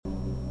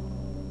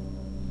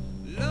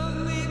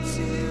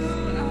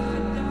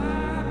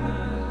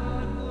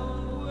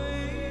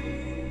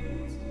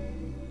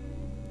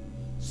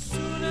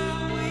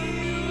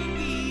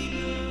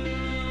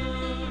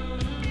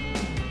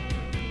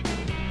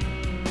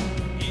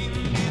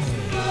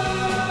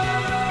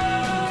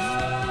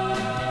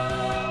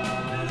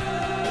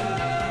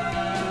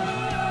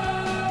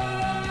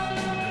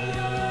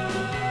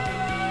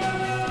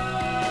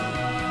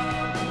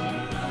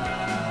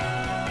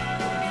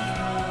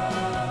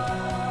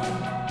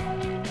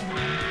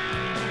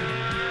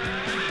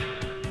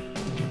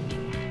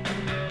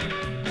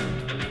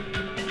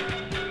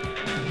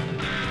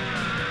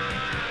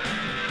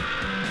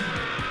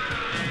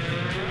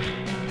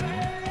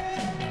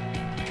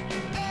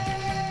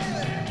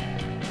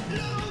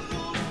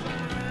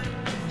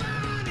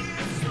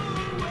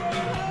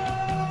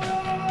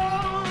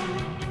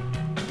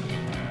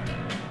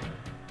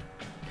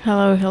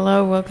Hello,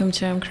 hello, welcome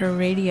to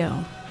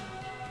mcrowradio.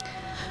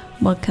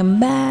 Welcome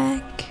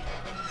back.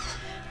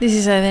 This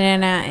is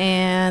Adriana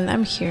and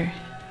I'm here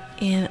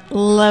in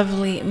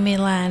lovely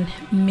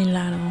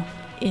Milano,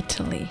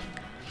 Italy.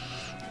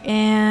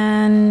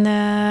 And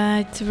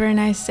it's a very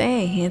nice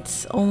day.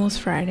 It's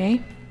almost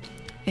Friday.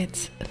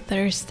 It's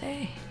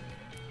Thursday.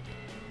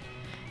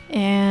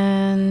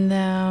 And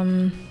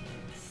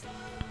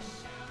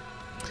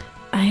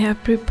I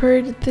have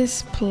prepared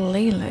this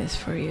playlist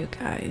for you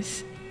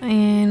guys,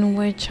 in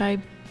which I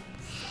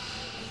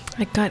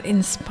got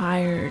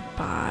inspired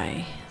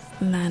by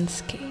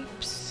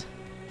landscapes.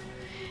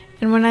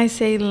 And when I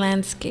say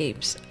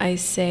landscapes, I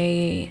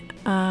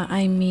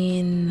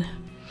mean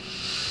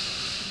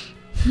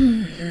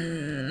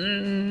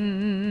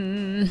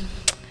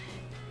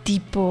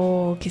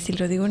tipo que si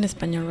lo digo en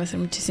español va a ser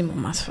muchísimo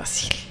más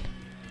fácil.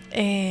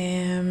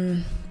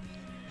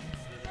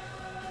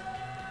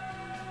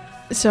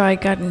 So I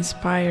got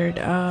inspired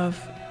of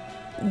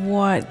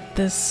what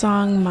the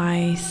song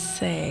might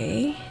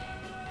say,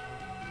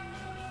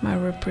 might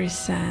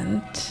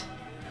represent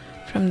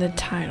from the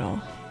title,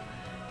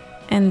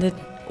 and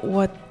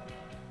what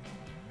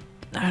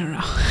I don't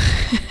know.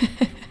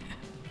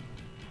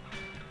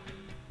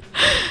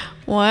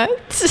 What?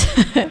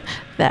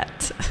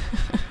 That.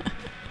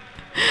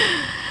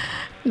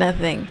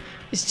 Nothing.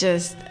 It's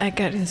just I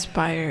got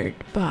inspired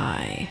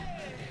by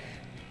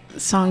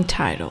song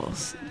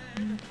titles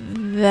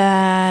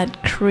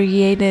that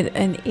created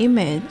an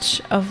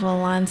image of a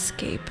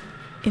landscape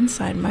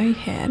inside my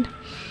head,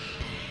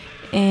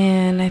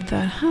 and I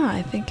thought,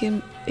 I think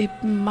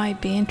it might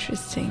be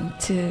interesting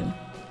to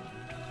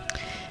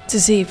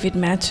see if it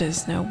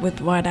matches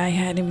with what I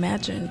had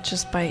imagined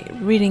just by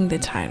reading the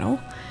title,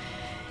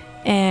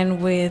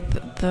 and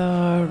with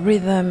the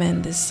rhythm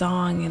and the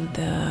song and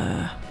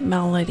the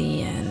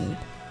melody and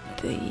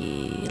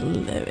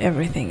the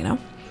everything,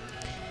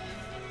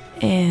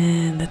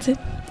 and that's it.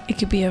 It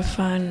could be a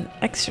fun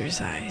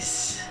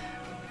exercise.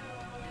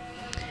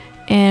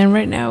 And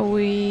right now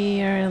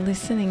we are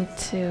listening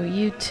to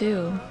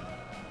U2,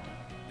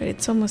 but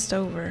it's almost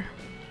over.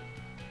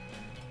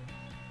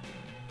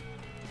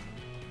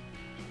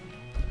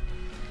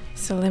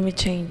 So let me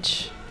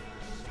change.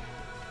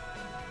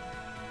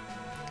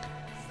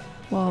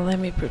 Well, let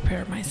me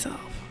prepare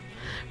myself.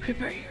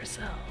 Prepare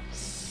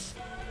yourselves.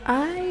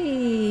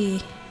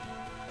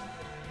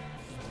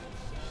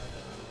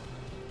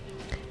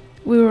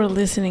 We were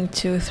listening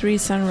to 3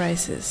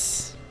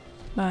 Sunrises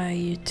by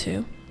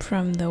U2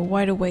 from the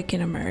Wide Awake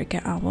in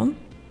America album.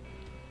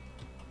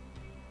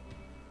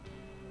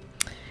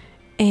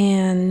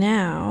 And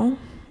now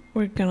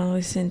we're gonna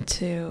listen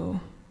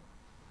to,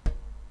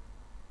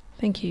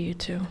 thank you,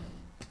 U2.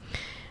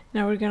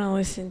 Now we're gonna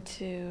listen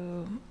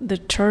to the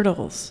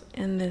Turtles,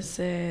 and this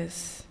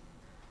is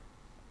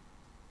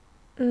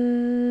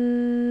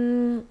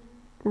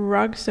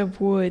Rugs of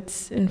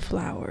Woods and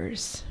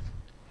Flowers.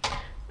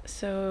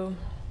 So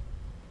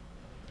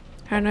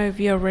I don't know if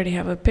you already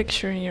have a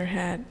picture in your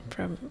head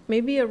from,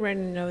 maybe you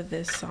already know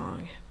this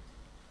song.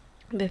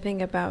 The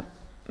thing about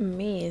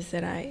me is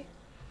that I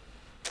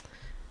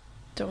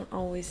don't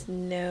always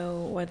know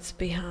what's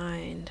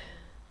behind,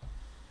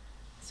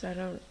 so I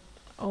don't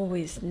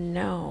always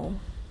know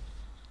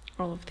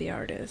all of the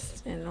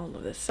artists and all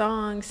of the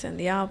songs and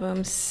the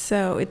albums,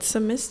 so it's a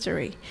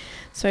mystery.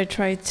 So I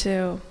try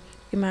to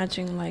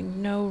imagine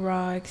no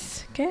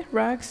rugs, okay,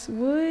 rugs,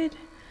 wood,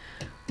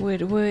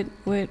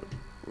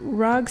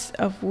 rugs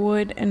of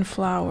wood and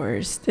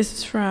flowers. This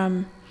is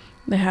from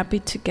the Happy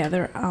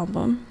Together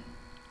album.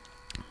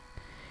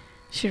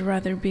 She'd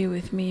Rather Be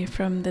With Me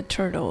from the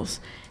Turtles.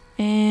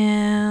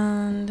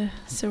 And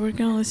so we're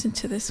gonna listen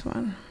to this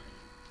one.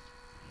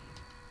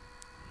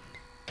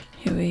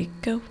 Here we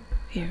go.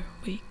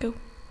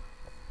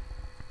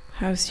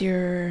 How's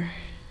your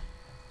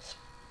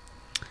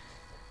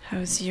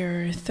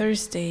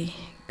Thursday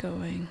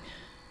going?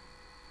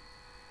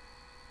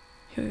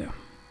 Here we go.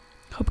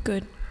 Hope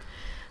good.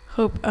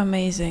 Hope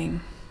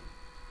amazing.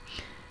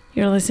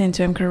 You're listening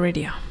to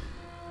mcrowradio.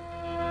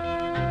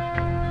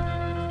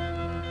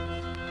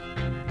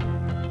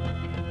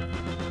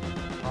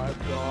 I've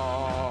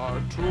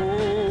got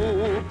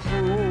to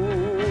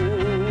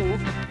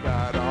prove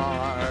that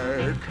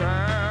I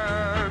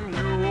can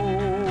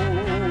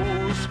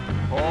use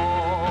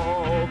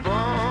all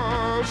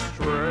the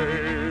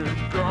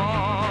strength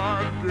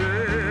God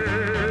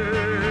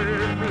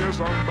gave me as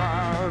a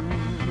man.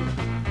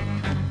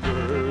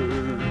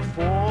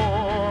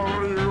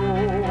 For you,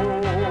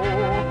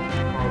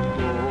 a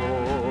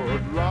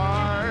good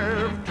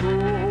life too,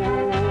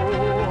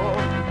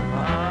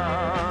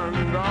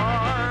 and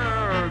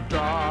I'll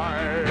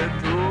die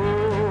to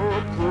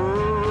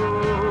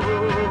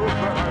prove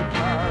that I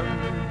can.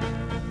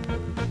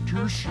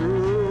 To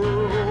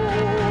show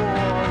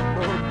I'm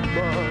a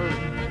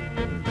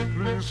man,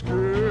 please give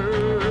me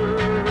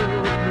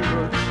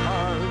a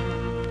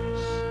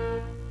chance.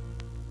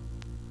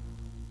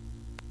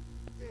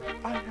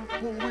 I have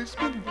always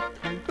been the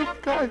kind of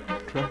guy who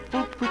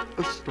traveled with a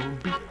stone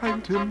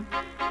behind him.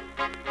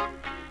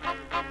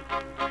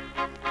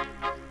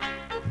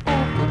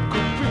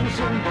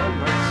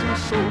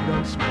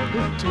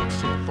 took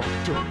some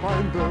thought to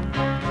find them,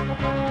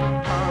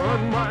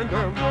 unwind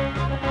them,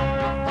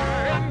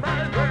 and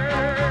bind them.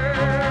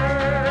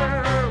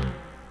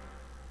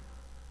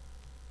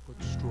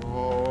 But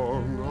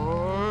strong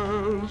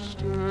I'll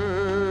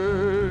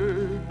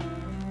stay,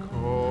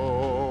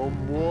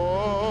 come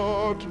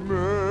what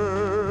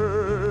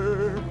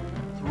may,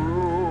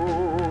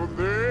 through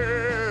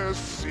this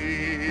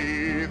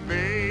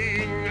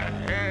seething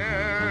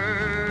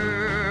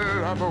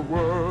hell of a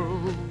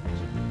world,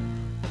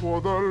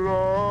 for the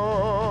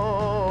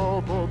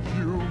love of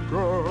you,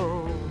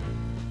 girl,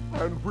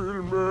 and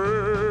we'll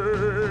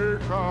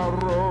make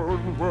our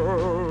own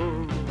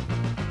world.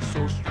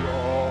 So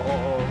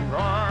strong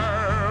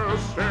I'll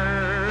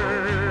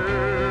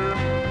stay,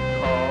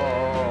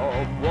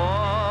 come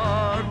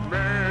what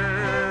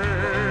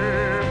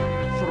may,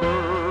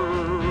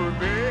 through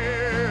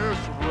this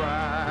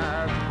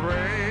rat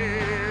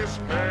race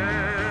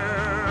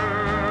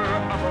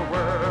hell of a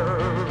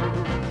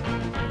world.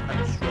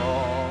 And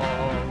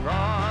strong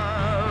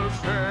I'll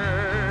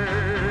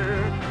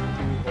stay,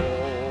 to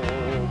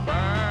hope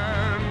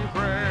and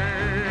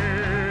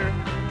pray,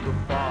 to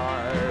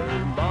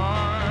find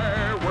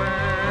my way.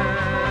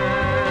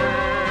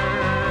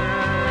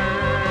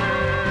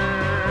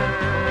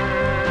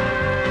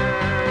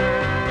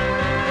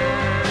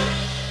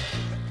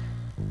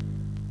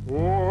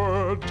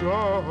 Or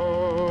die,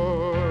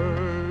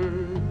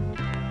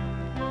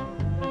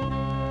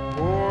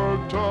 or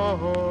die.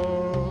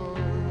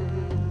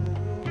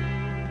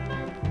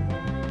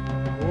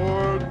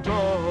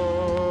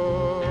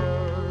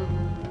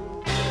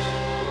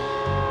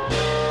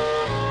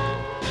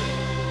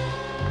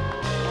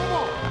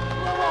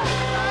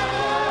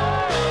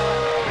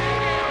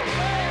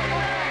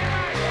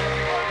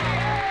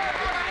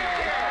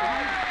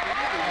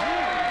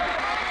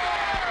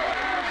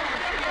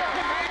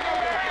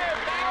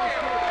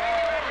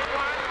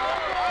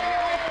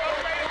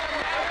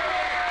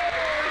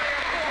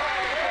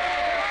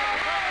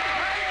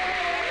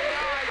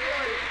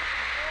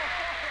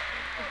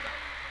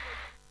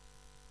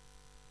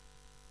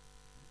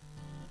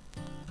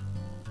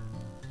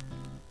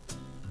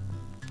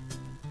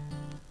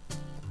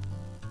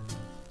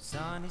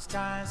 Sunny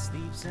sky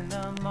sleeps in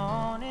the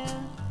morning.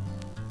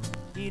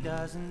 He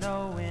doesn't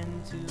know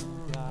when to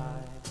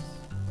rise.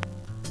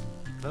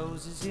 He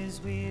closes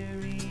his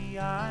weary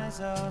eyes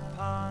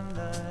upon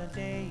the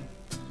day.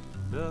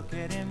 Look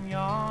at him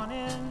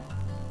yawning,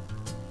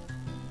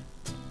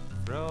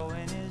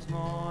 throwing his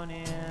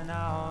morning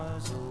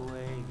hours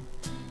away.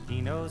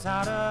 He knows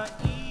how to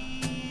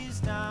ease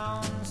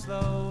down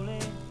slowly.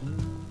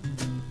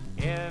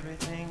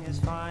 Everything is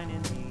fine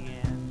in the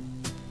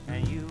end,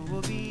 and you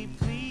will be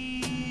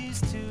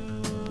pleased to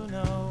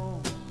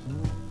know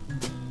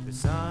the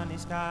sunny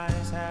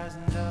skies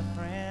hasn't a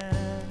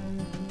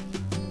friend.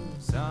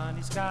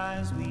 Sunny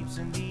skies weeps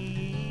in the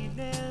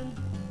evening.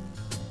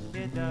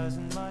 It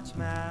doesn't much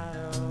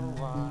matter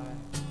why.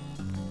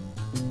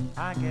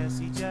 I guess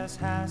he just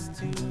has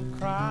to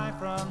cry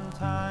from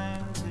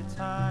time to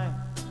time.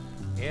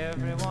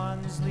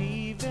 Everyone's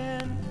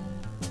leaving.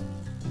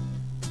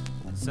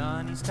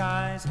 Sunny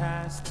skies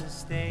has to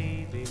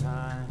stay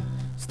behind.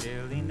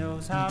 Still he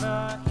knows how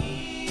to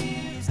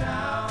ease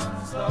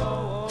down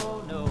slow.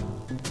 Oh no,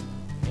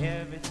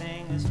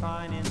 everything is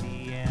fine in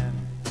the end,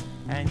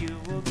 and you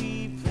will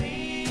be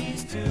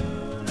pleased to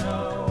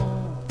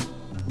know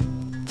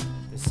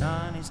the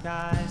sunny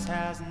skies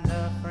hasn't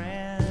a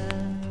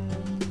friend.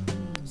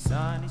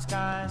 Sunny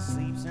skies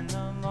sleeps in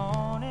the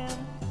morning.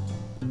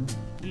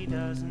 He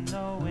doesn't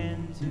know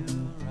when to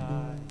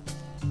rise.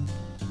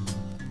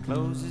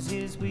 Closes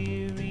his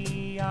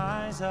weary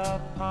eyes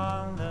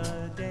upon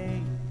the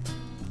day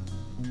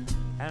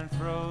and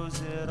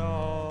throws it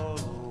all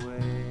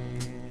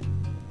away.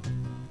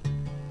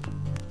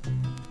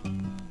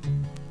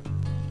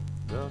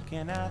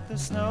 Looking at the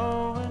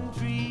snow and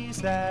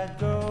trees that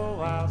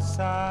go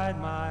outside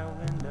my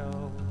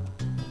window.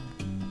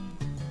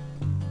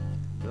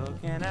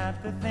 Looking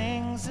at the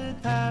things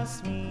that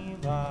pass me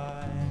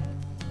by.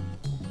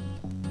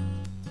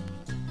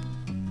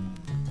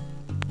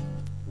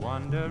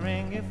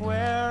 Wondering if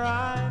where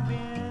I've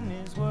been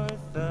is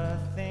worth the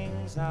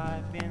things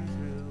I've been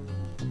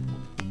through.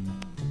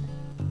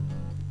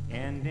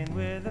 Ending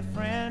with a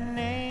friend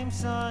named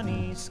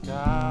Sunny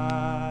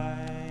Skies.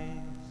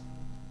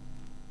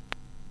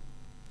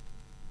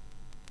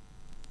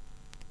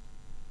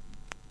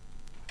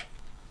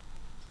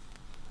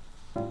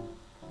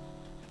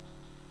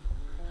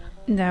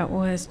 That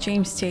was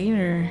James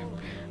Taylor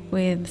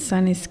with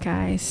Sunny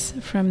Skies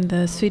from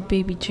the Sweet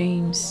Baby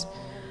James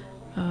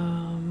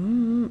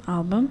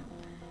album.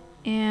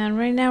 And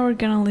right now we're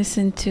gonna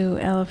listen to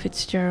Ella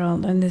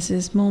Fitzgerald, and this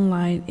is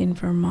Moonlight in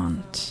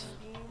Vermont.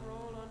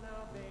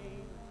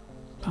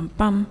 Pum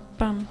pum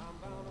pum.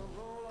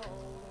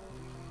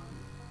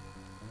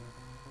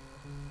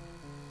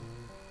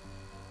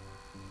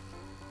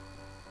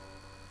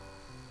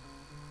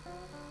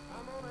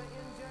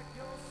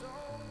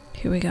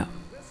 Here we go.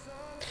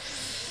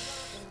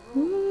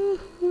 Woo-hoo.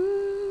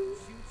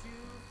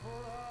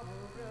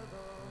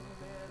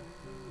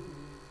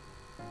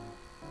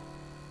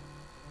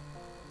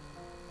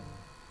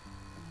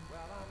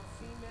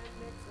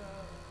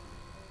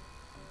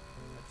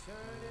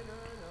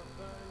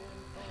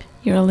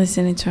 You're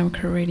listening to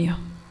mcrowradio.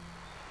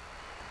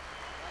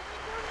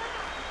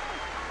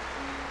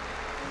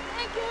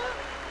 Thank you.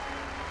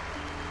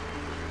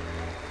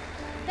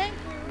 Thank you.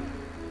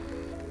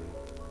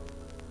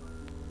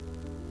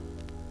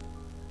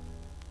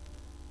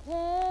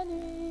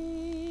 Pennies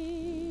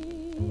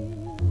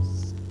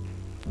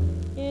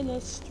in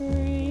a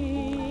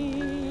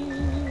stream,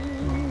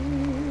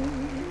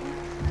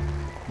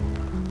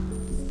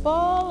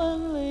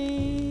 fallen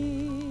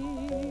leaves,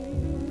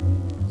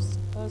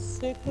 a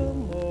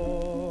sycamore,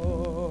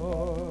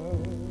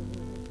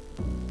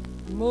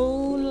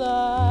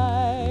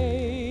 moonlight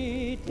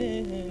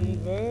in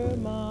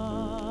Vermont.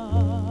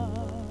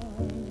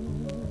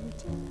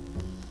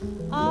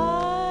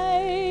 I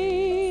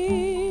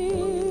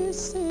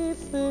see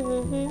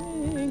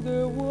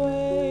finger waves,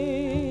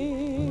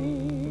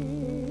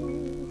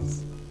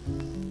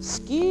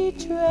 ski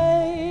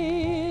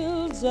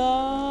trails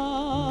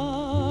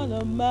on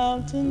a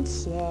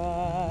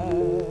mountainside,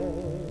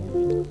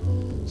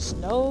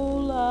 snow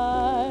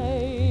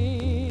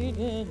light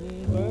in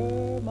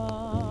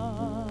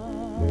Vermont.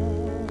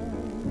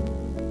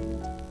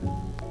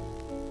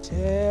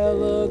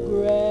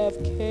 Telegraph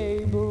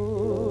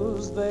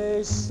cables,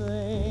 they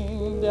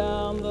sing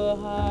down the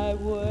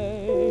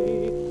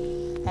highway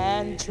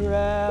and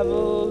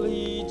travel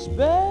each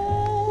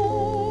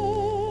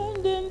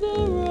bend in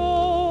the road.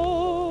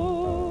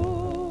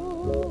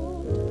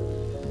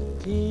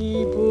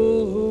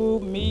 People who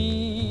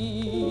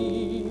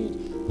meet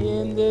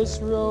in this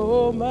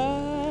romantic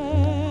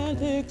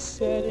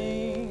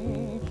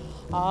setting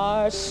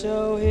are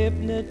so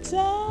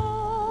hypnotized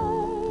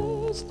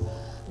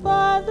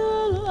by the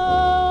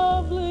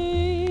lovely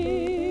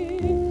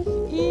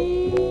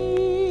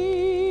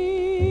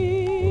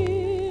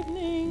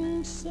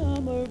evening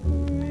summer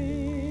breeze,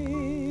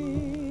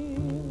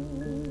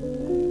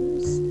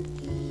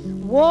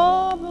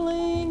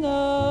 warbling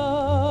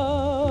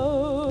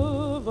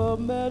of a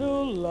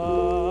meadowlark,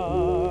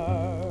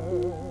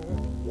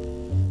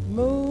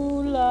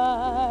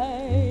 moonlight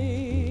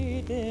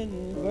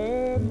in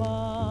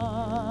Vermont.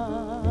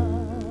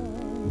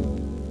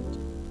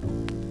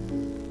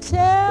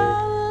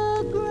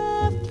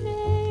 Telegraph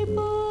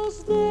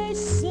cables, they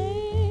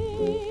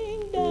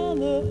sing down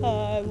the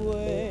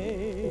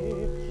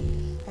highway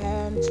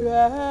and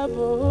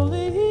travel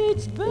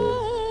each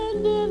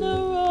bend in the road.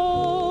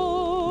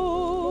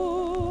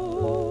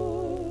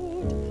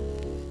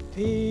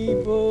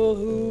 People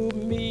who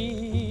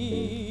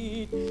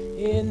meet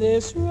in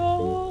this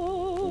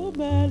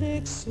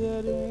romantic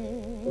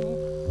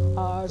setting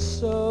are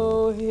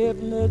so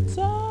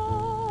hypnotized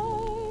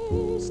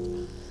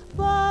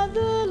by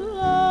the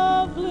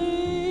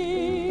lovely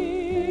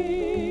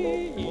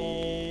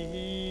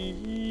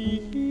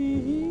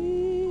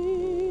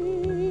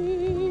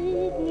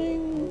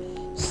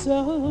evening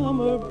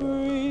summer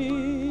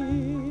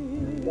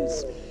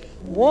breeze,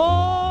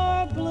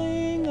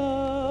 warbling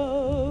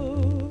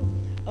of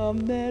a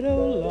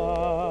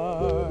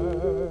meadowlark,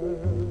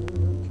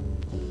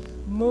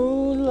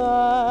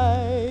 moonlight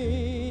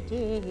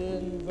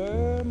in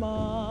Vermont.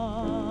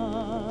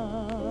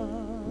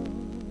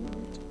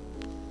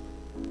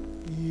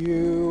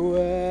 You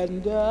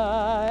and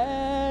I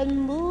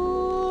and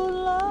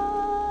moonlight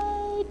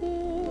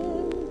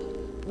in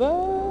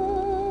Vermont.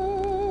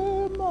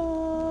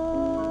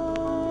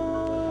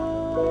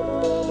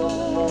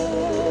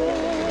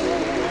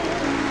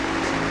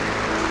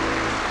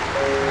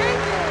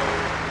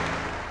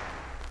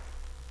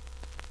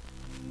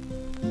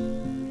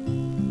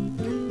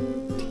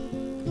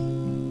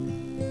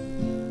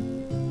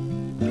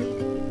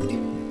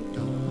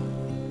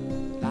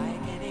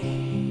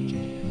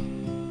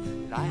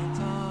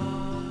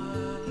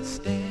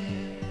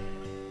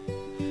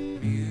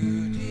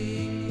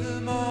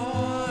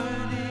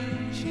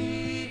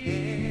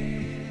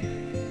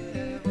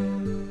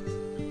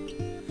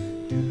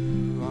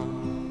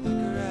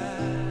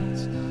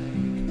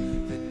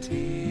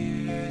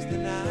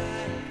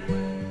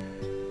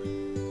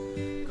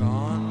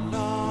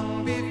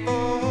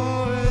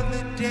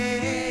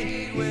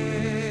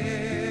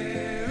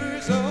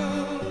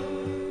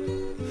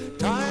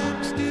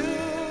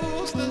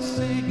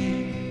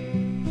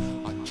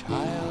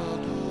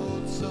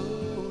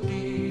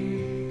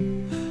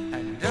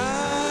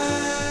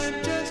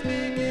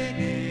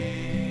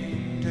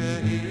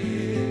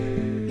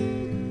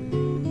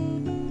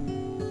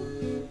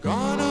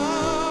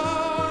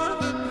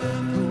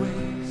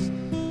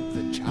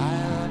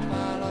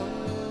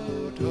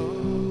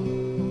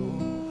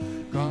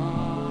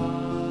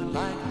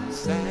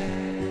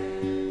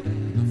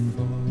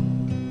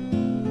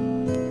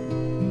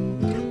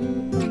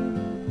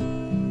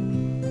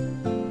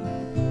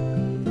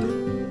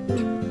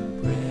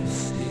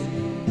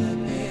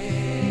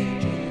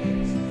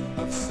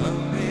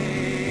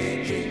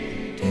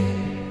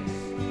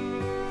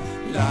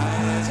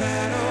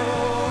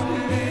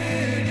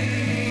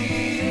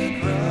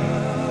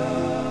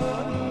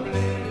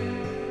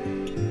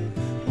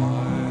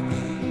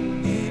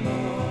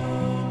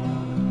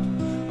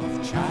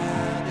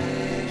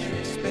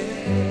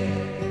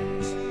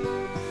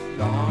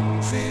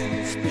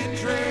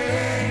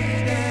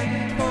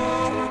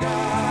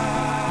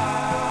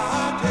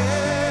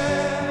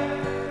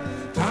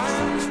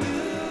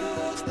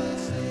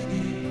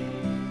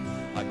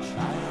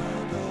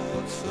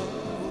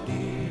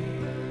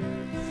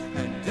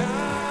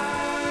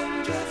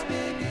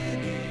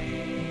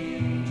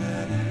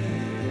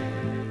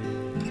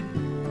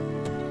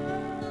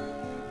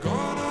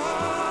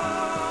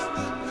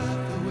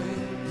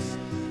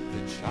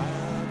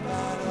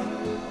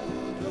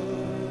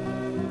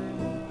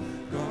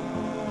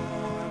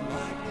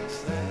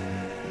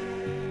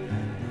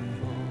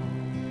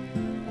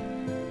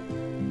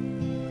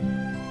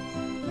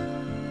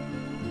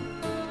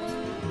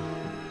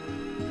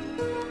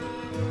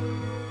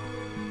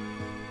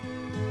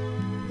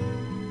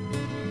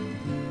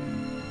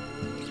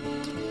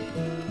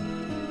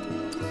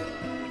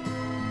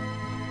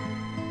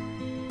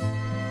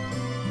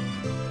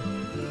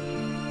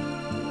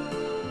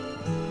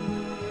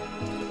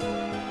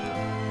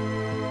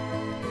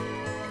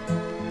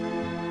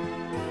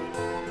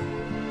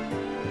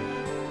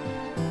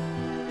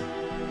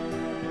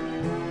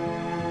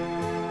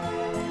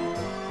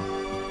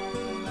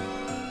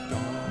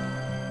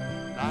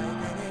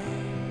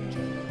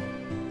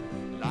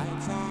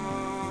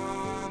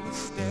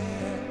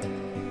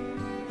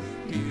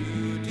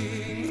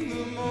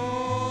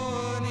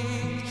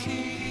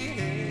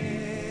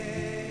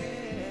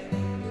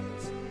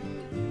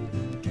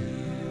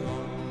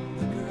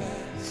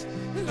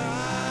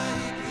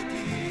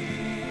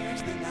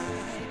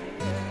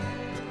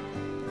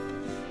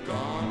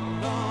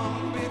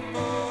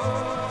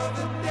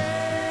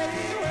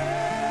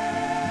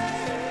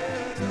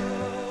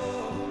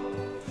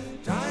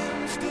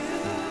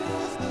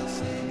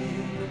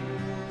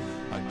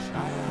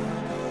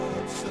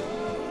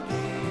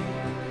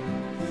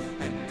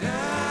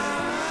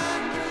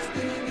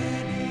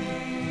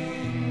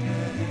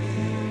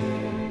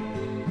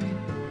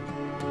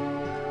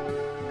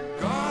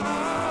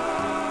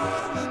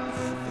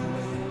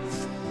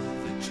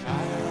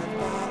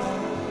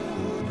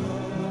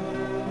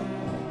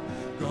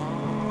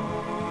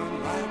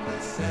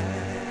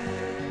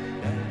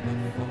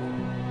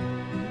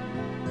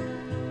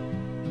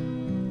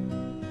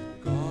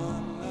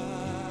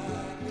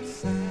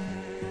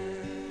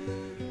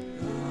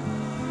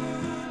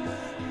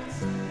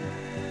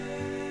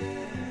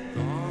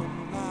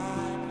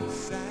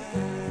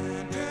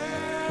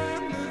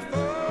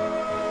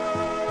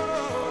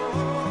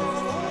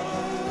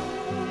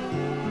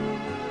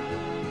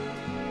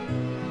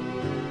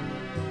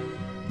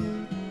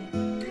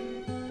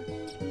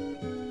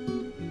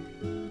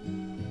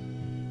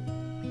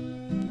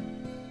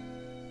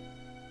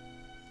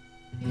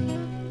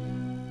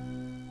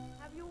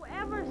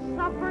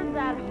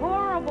 That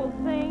horrible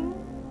thing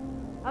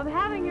of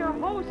having your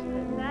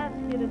hostess ask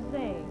you to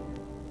sing.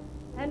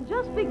 And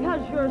just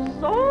because you're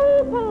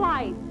so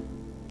polite,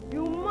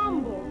 you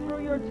mumble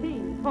through your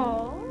teeth,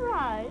 all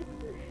right.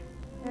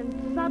 And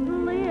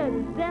suddenly a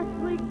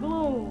deathly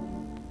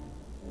gloom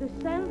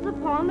descends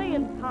upon the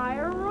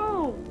entire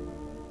room.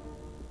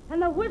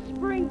 And the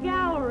whispering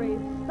gallery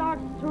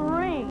starts to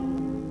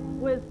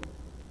ring with,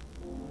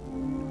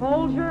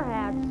 hold your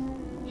hats,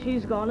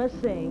 she's gonna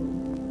sing.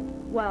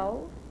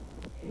 Well,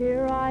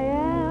 here I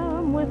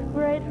am with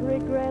great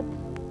regret,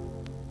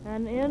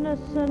 an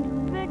innocent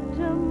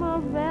victim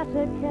of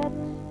etiquette.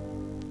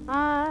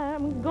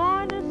 I'm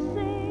going to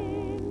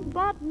sing,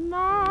 but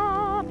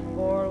not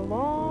for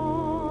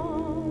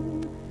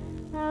long.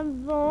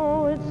 And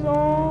though it's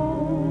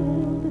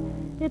old,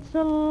 it's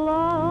a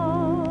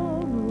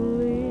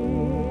lovely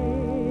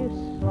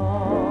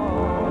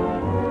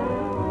song.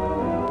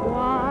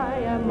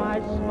 Why am I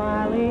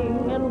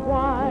smiling and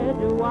why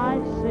do I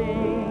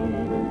sing?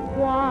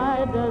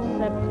 Why does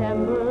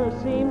September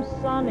seem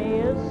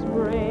sunny as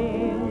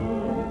spring?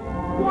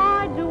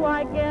 Why do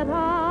I get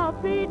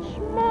up each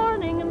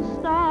morning and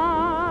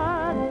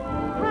start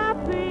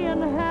happy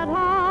and head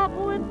up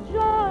with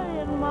joy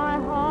in my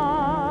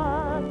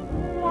heart?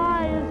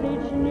 Why is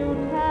each new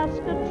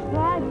task a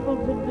trifle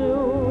to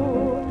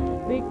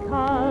do?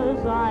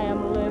 Because I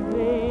am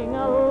living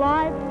a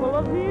life full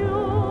of you.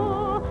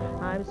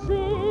 I'm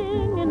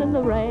singing in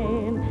the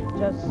rain,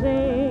 just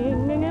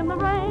singing in the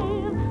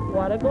rain.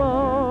 What a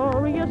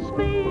glorious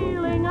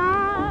feeling,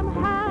 I'm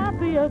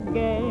happy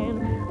again.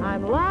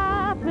 I'm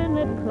laughing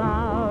at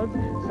clouds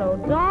so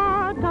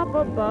dark up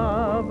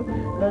above.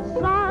 The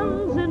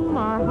sun's in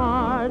my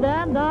heart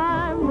and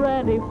I'm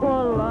ready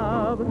for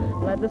love.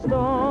 Let the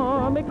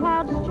stormy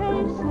clouds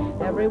chase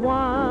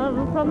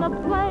everyone from the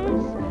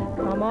place.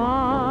 Come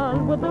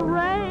on with the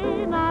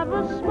rain, I've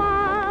a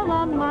smile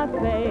on my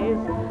face.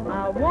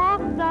 I'll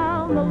walk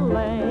down the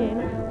lane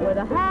with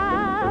a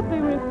happy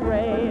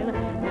refrain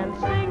and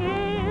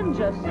singing,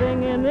 just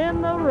singing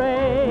in the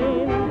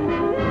rain.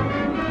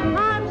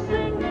 I'm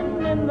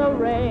singing in the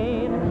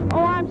rain,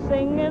 oh, I'm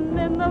singing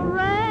in the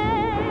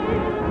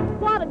rain.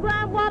 What a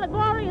grand, what a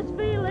glorious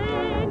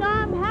feeling,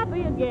 I'm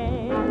happy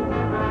again.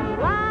 I'm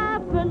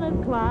laughing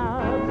at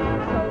clouds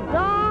so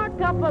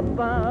dark up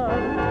above.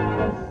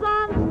 The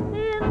sun's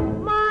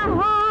in my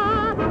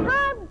heart,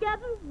 I'm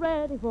getting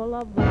ready for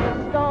love.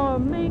 The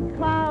stormy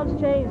clouds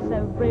chase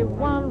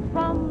everyone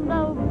from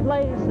the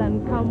place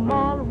and come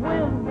on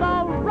with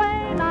the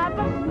rain. I've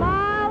a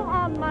smile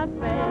on my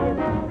face.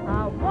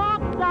 I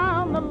walk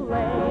down the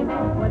lane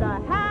with a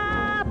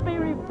happy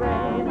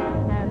refrain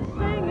and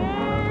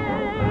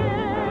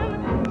singing,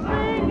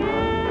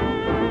 singing,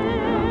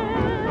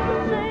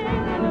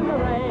 singing in the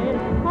rain.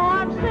 Oh,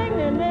 I'm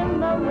singing in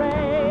the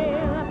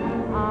rain.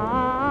 I'm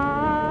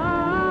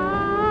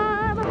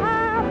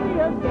happy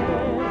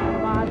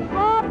again. My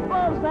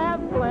troubles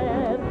have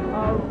fled,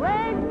 a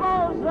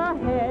rainbow's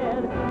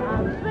ahead.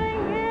 I'm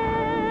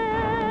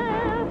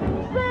singing,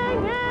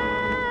 singing,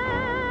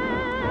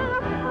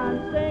 I'm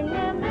singing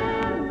in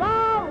the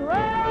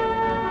rain.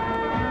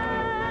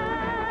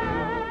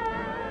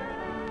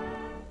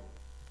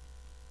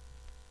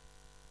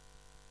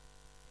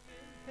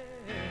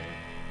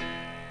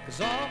 'Cause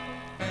awful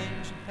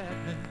things are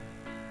happening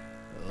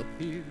up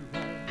here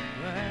on the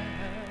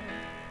ground.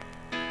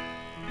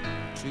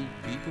 Two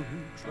people who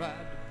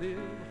tried to build a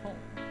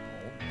home on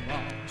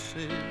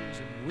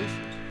promises and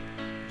wishes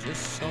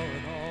just saw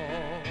it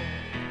all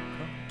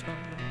come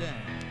tumbling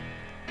down.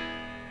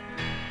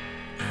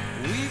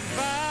 We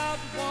vowed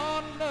to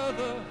one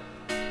another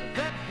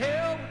that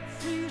hell would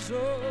freeze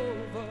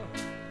over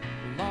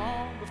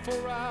long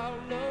before our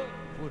love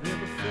would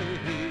ever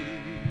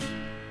fade.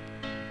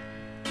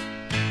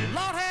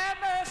 Lord have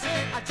mercy,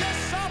 I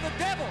just saw the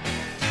devil,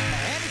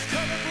 and he's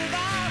coming with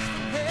eyes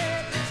from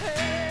head to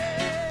tail.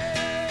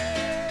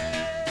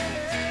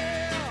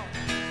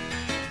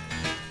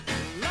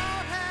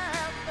 Lord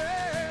have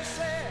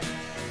mercy,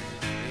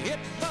 it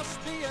must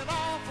be an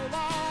awful,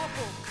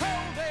 awful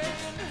cold day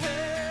in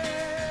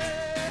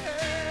hell.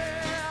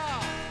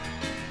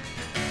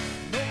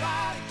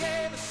 Nobody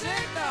gave a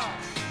signal,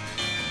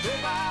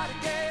 nobody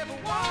gave a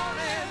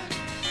warning,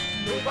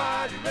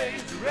 nobody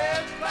raised a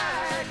red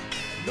flag.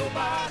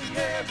 Nobody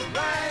ever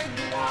rang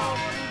the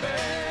warning bell.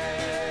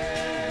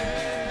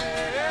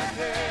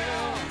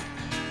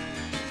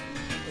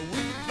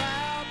 We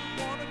vowed to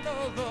one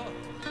another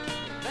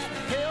that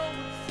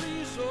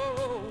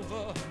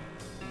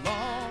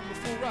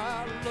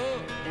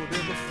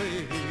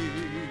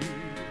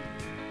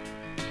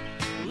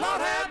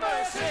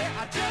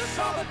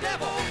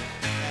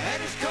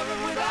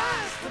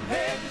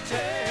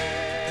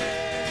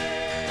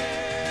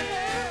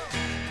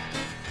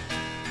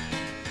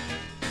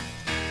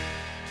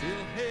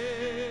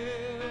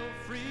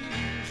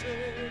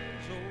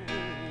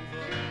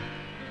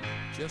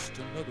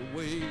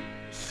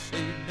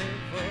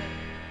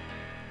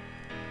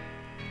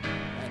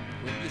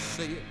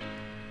say it,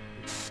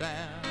 it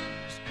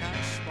sounds kind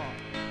of smart.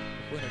 But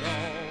when it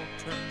all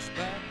turns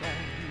back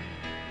on you,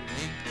 it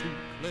ain't too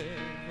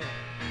clever.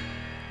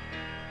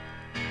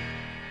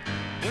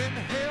 When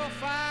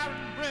hellfire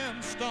and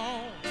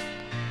brimstone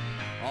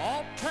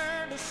all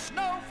turn to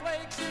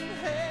snowflakes in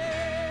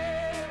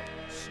hell,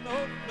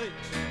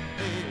 snowflakes in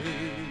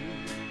hell.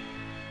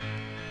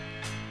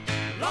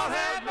 Lord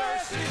have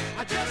mercy,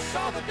 I just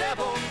saw the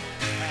devil,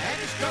 and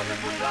he's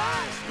covered with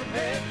ice from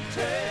head to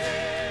tail.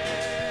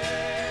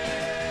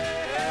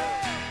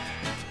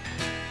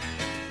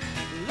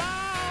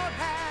 Lord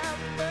have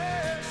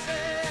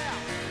mercy,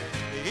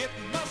 it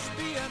must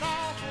be an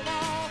awful,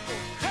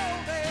 awful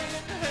cold day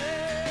in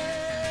hell.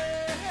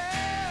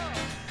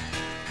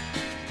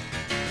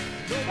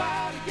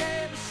 Nobody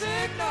gave a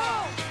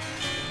signal,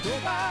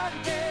 nobody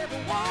gave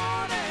a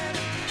warning,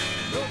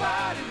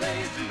 nobody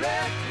raised a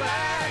red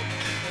flag,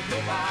 and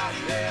nobody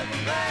ever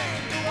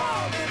rang the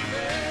warning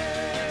bell.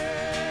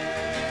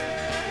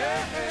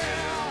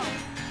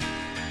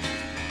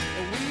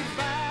 We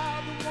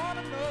vowed to one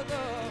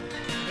another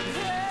that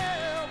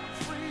hell would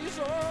freeze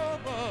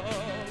over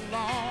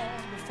long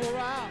before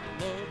our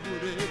love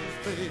would ever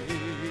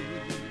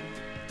fade.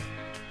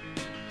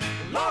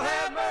 Lord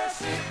have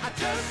mercy, I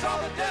just saw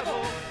the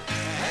devil,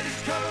 and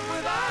he's covered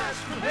with ice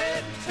from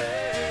head to tail.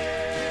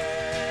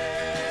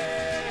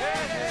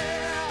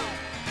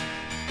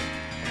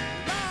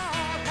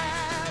 Lord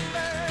have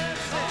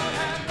mercy, Lord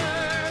have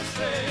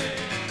mercy,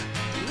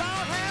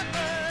 Lord have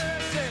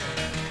mercy,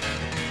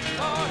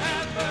 Lord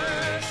have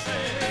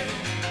mercy,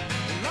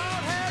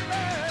 Lord have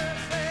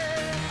mercy,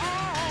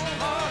 oh,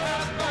 Lord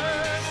have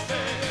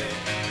mercy,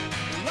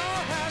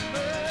 Lord have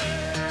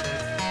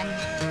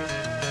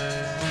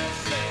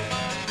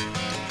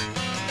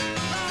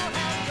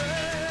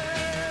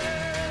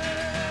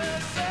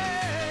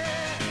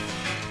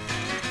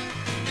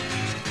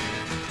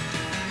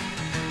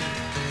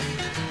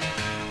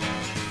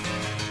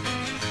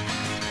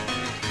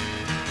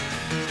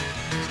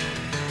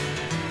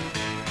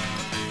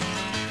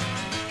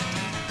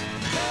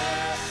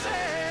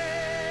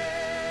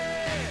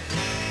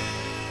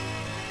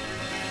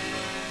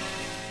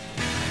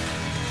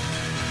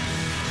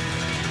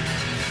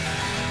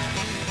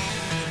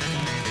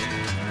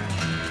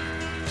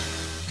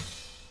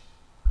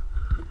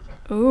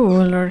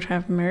Ooh, Lord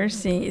have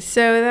mercy.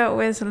 So that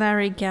was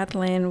Larry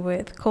Gatlin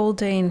with Cold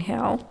Day in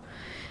Hell.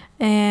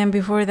 And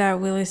before that,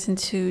 we listened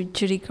to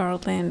Judy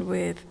Garland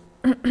with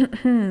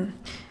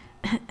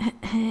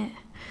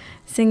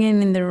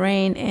Singing in the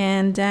Rain,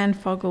 and Dan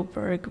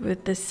Fogelberg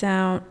with the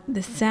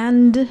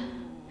Sand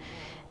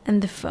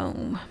and the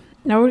Foam.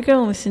 Now we're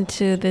going to listen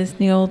to this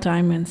Neil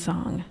Diamond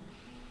song.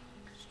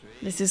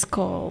 This is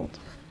called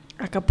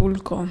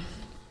Acapulco.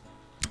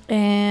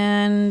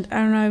 And I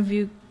don't know if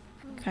you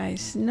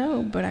guys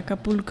know, but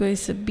Acapulco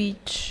is a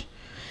beach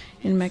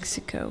in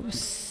Mexico.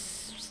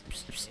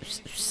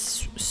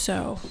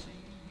 So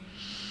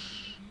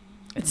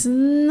it's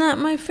not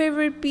my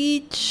favorite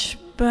beach,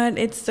 but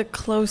it's the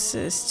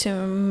closest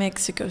to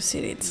Mexico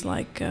City. It's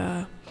like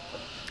a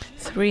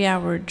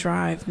 3-hour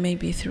drive,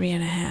 maybe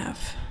 3.5.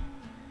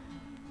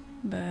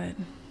 But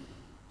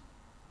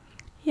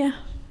yeah,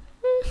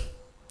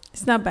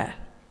 it's not bad.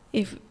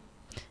 If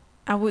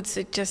I would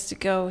suggest to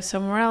go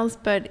somewhere else,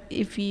 but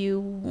if you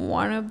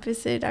want to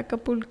visit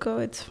Acapulco,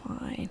 it's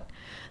fine.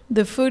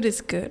 The food is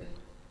good,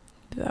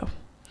 though.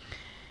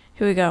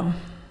 Here we go.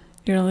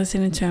 You're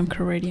listening to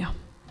mcrowradio.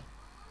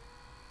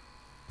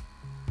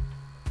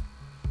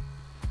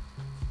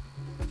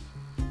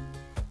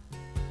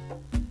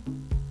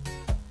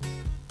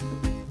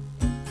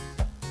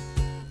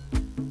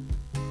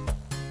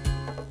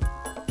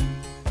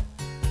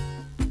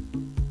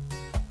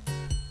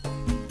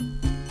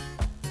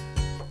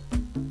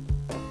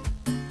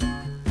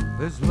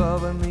 There's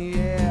love in the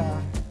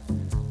air.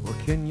 Well,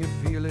 can you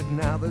feel it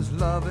now? There's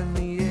love in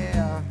the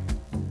air.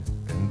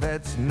 And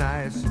that's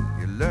nice.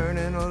 You're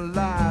learning a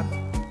lot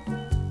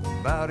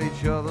about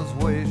each other's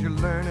ways. You're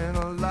learning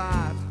a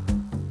lot.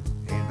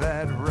 Ain't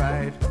that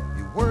right?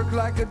 You work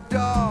like a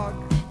dog.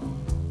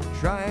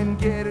 Try and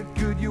get it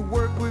good. You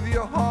work with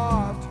your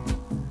heart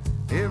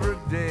every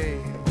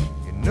day.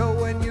 You know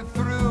when you're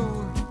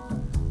through,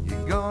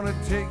 you're gonna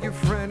take your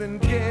friend and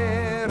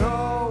get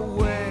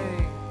away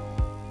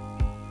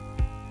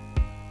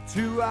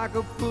to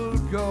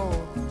Acapulco.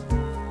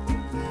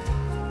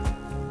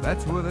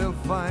 That's where they'll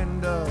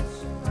find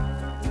us,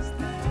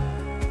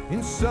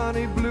 in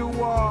sunny blue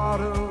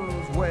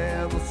waters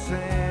where the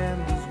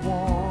sand is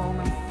warm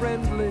and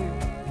friendly.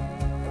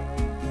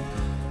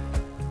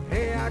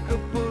 Hey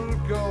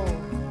Acapulco,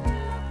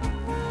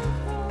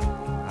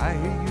 I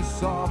hear you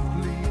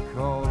softly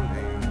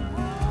calling.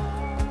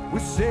 We're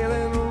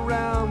sailing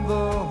around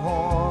the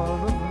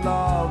Horn of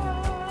Love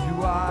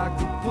to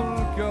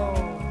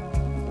Acapulco.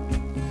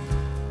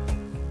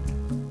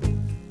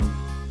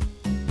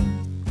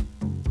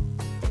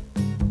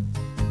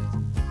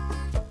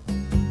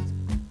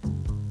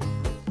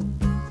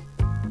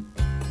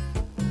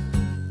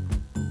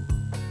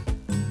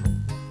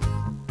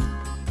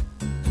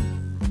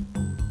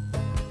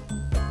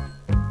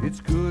 It's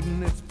good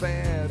and it's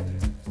bad.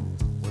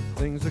 When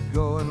things are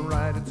going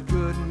right, it's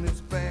good and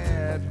it's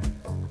bad.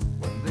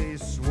 When they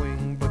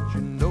swing, but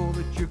you know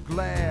that you're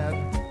glad.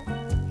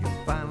 You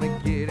finally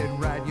get it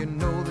right, you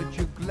know that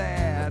you're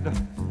glad.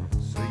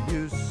 So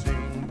you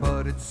sing,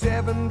 but it's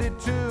 72.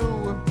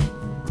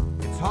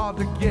 It's hard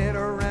to get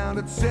around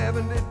at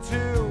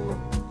 72.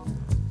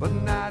 But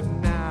not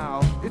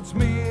now, it's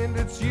me and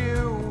it's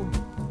you.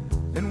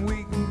 And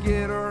we can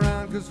get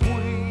around 'cause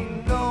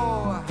we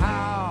know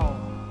how.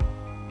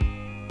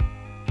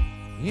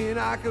 In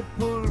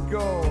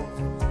Acapulco,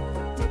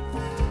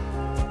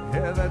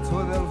 yeah, that's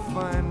where they'll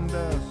find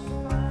us.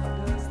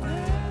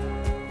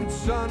 In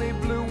sunny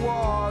blue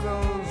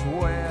waters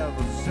where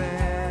the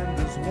sand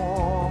is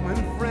warm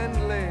and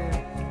friendly.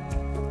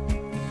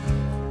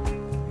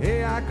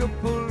 Hey,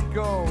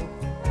 Acapulco,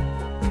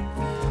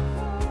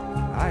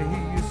 I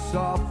hear you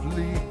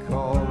softly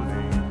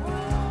calling.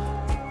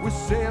 We're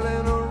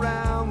sailing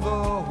around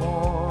the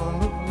Horn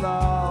of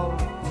Love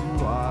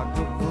to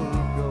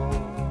Acapulco.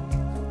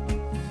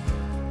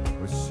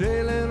 We're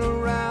sailing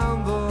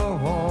around the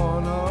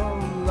Horn of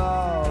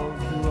Love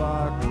to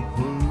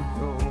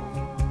Acapulco.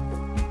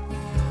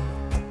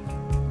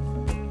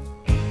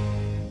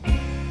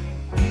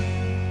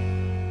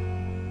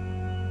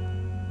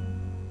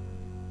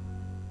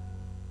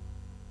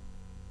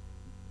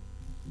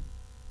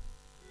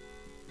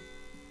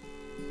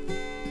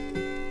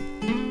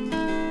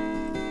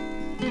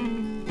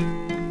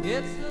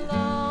 It's a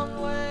long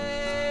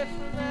way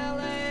from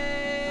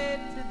LA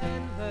to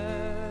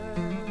Denver.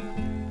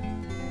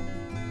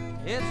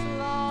 It's a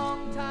long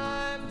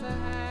time to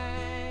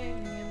hang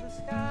in the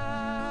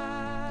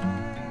sky.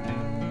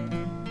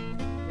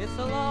 It's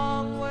a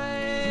long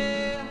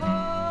way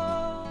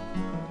home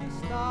to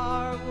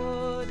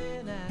Starwood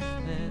in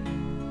Aspen,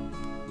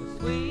 the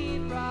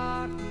sweet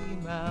Rocky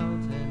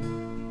Mountain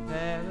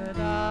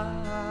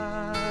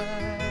paradise.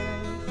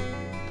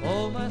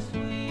 Oh, my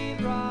sweet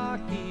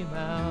Rocky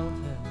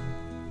Mountain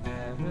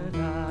paradise.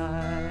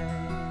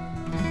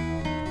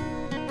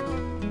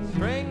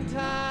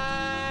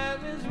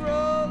 Springtime is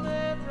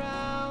rolling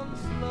round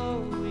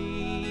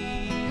slowly.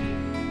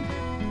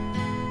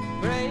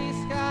 Gray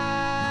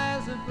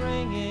skies are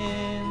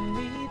bringing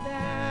me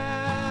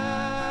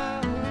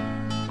down.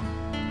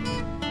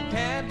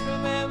 Can't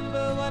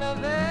remember when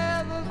I've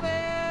ever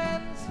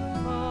been so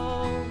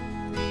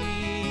lonely.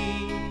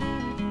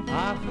 I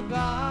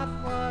forgot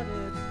what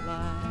it's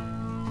like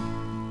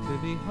to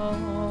be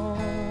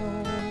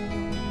home.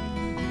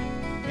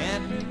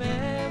 Can't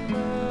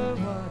remember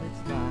what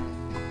it's like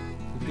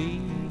to be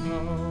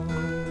home.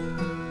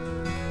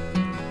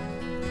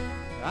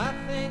 I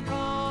think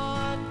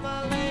on my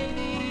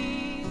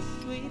lady's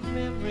sweet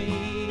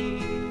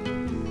memory.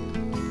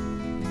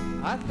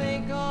 I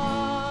think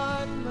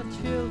on my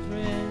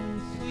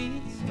children's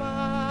sweet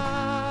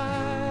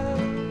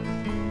smiles.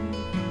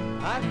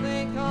 I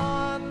think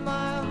on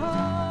my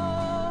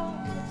home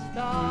at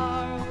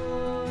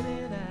Starwood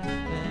in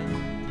Aspen,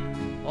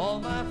 all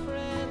my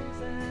friends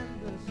and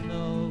the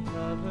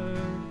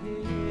snow-covered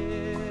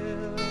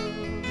hills.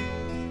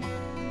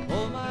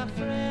 All my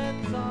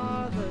friends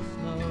are the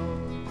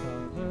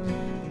snow-covered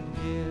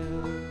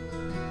hills.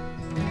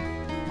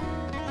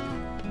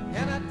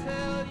 Can I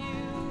tell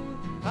you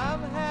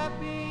I'm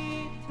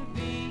happy to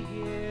be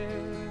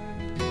here,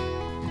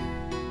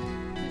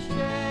 to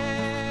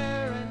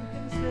share and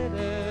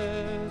consider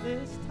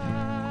this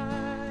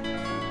time.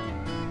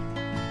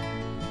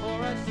 For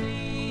I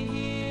see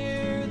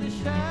here the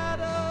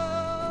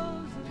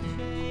shadows of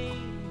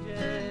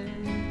changes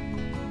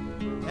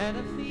and a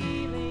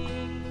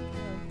feeling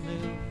of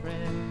new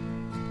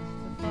friends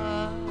to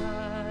find.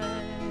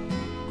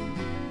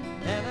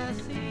 And I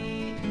see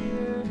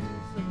here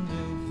some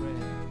new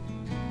friends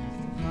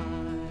to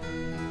find.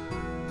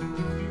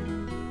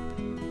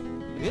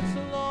 It's a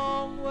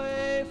long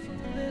way from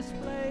this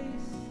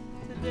place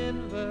to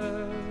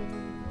Denver.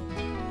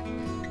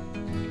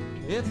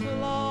 It's a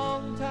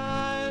long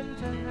time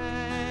to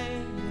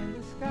hang in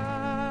the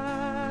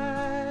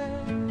sky.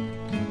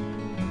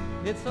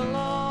 It's a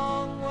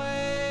long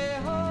way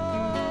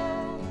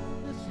home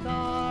to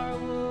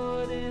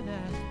Starwood in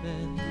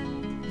Aspen,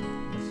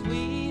 the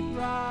sweet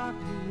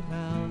Rocky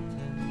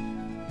Mountain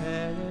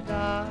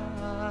paradise.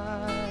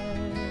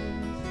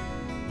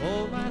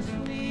 Oh, my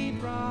sweet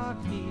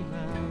Rocky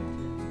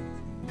Mountain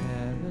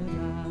paradise.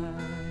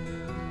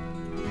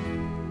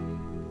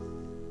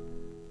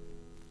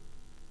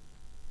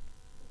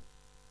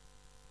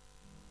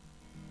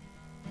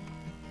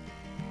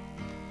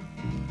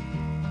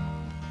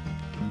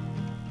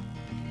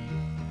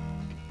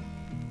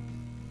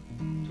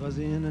 Was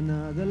in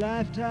another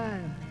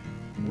lifetime,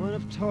 one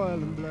of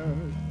toil and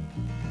blood.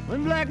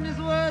 When blackness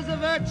was a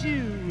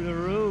virtue, the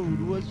road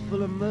was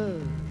full of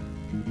mud.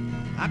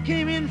 I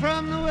came in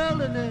from the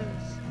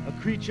wilderness, a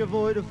creature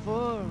void of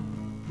form.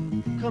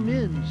 Come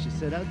in, she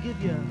said, I'll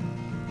give you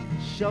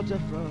shelter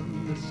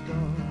from the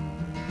storm.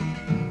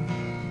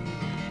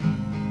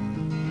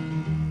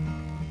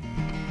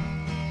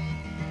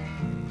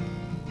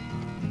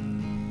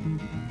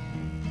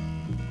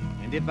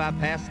 And And if I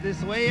pass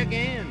this way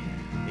again,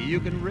 you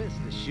can rest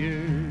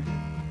assured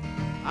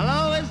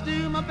I'll always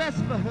do my best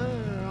for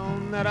her,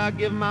 on that I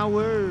give my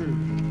word.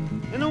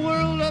 In a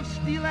world of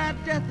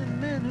steel-eyed death and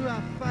men who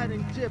are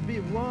fighting to be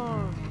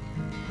warm,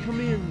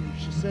 come in,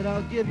 she said,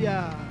 I'll give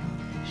ya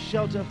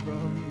shelter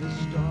from the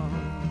storm.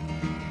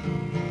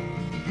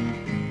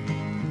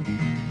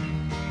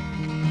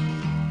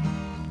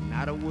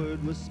 Not a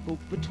word was spoke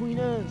between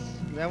us,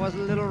 there was a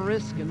little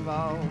risk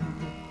involved.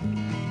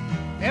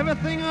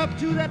 Everything up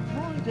to that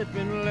point had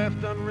been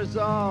left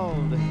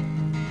unresolved.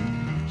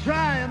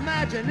 Try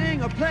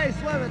imagining a place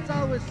where it's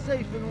always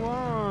safe and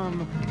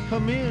warm.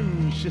 Come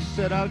in, she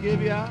said, I'll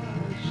give you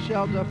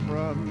shelter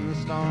from the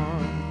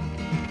storm.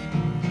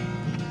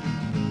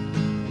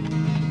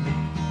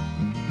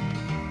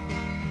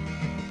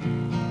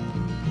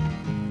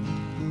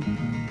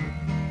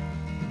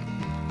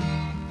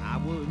 I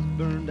was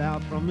burned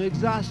out from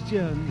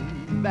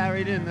exhaustion,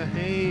 buried in the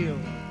hail,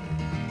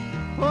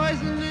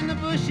 poisoned in the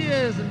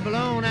bushes and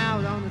blown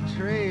out on the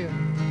trail.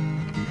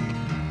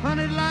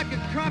 Hunted like a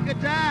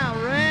crocodile,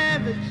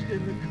 ravaged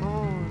in the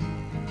corn.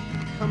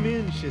 Come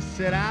in, she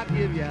said, I'll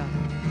give you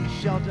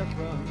shelter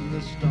from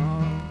the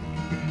storm.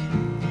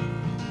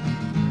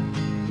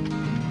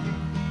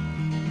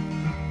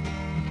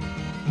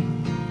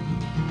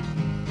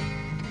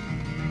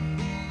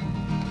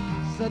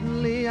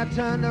 Suddenly I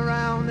turned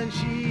around and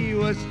she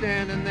was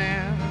standing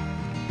there,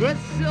 with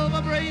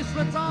silver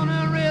bracelets on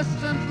her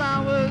wrists and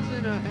flowers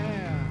in her hair.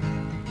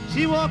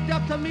 She walked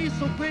up to me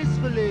so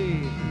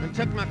gracefully and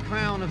took my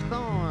crown of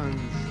thorns.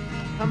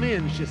 Come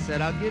in, she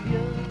said, I'll give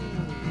you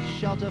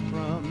shelter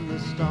from the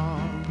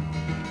storm.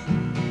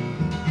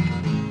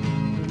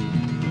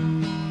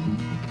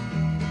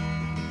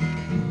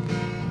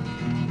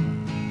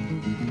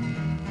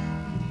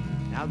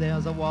 Now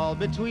there's a wall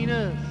between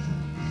us,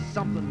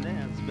 something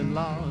that's been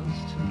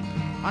lost.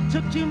 I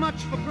took too much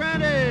for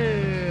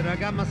granted, I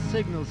got my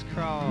signals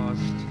crossed.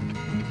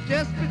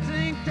 Just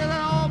between till it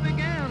all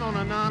began on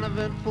a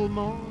non-eventful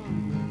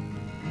morn.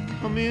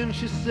 Come in,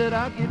 she said,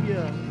 I'll give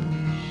you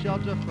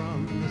shelter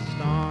from the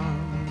storm.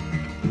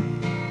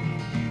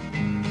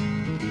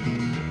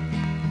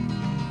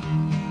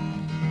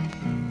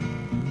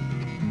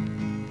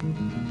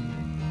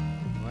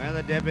 Well,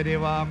 the deputy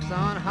walks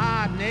on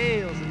hard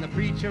nails and the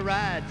preacher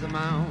rides a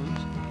mount.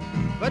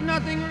 But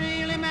nothing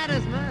really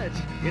matters much,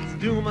 it's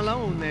doom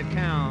alone that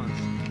counts.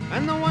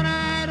 And the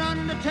one-eyed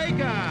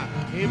undertaker,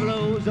 he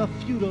blows a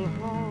feudal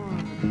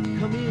horn.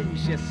 Come in,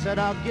 she said,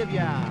 I'll give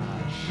ya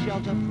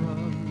shelter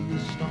from the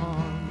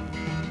storm.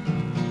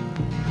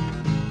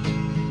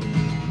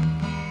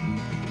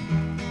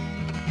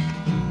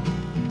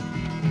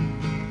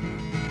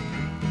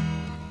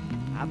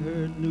 I've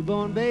heard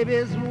newborn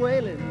babies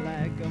wailing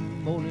like a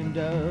moaning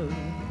dove,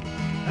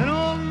 and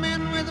old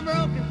men with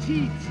broken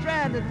teeth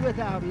stranded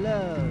without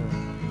love.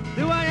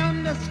 Do I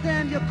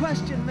understand your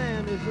question,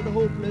 man? Is it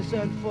hopeless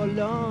and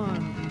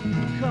forlorn?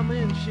 Come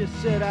in, she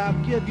said, I'll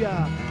give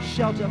ya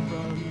shelter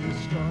from the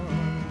storm.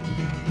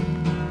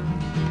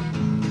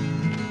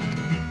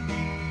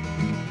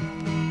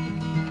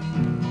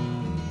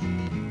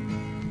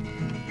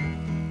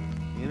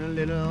 In a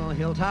little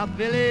hilltop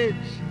village,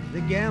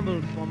 they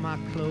gambled for my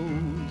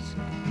clothes.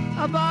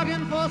 I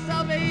bargained for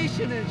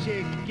salvation and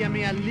she gave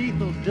me a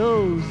lethal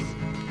dose.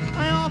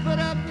 I offered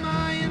up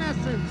my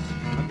innocence,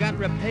 I got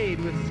repaid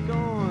with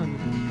scorn.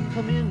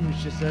 Come in,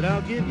 she said,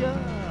 I'll give you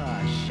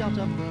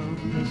shelter from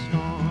the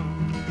storm.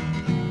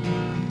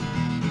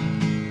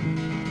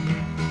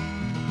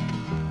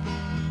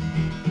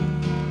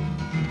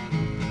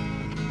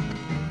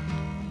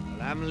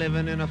 Well, I'm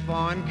living in a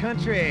foreign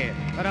country,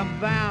 but I'm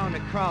bound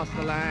to cross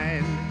the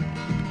line.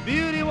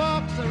 Beauty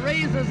walks a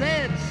razor's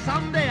edge,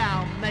 someday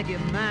I'll make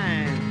it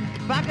mine.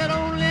 If I could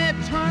only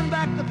turn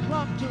back the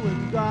clock to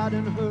when God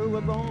and her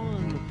were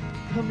born.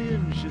 Come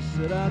in, she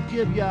said, I'll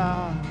give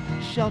ya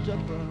shelter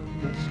from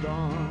the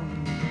storm.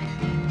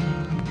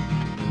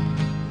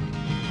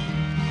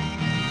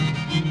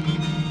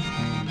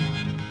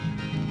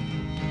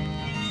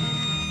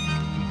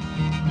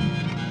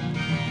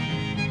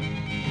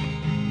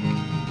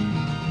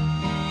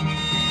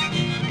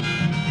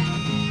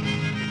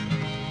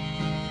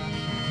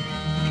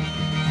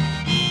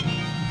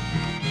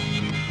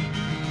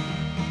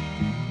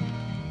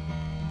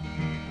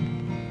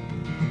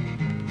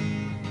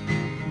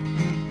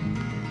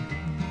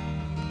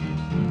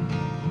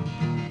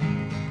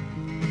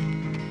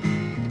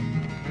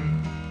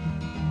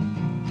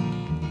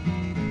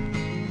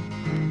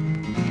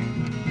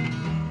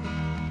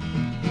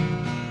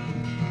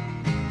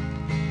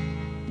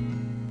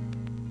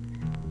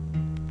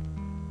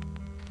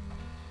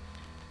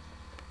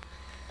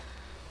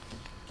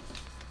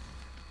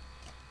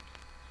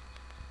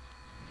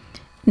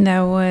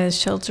 That was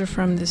Shelter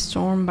from the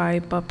Storm by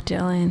Bob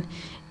Dylan.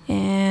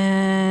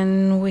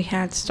 And we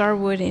had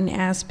Starwood in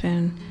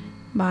Aspen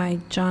by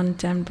John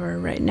Denver.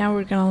 Right now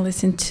we're going to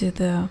listen to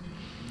the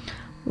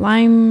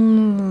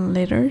Lime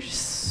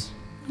Litters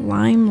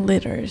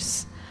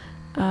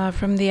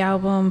from the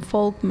album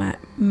Folk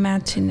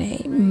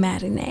Matinee.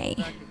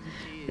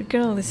 We're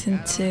gonna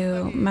listen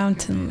to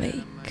Mountain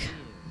Lake.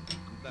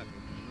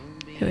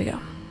 Here we go.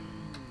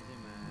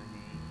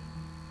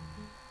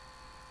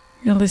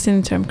 You're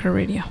listening to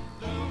mcrowradio.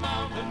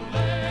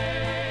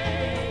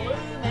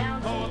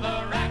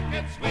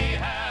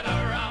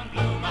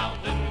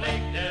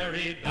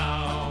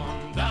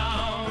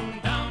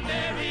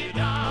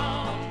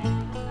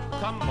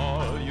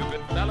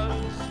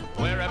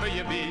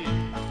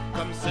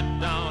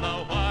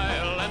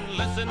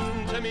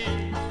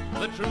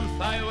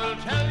 Truth I will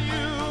tell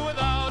you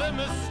without a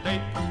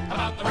mistake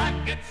about the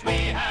rackets we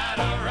had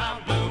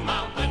around Blue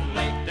Mountain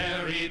Lake.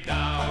 Derry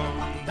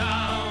down,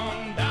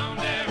 down, down,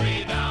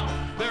 Derry down.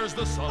 There's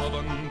the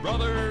Sullivan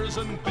brothers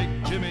and Big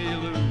Jimmy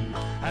Lou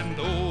and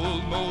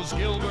old Mose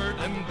Gilbert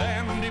and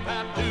Dandy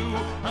Pat too.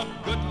 A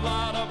good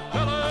lot of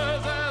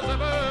fellas as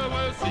ever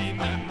were seen,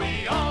 and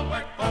we all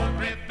worked for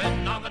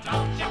Griffin on the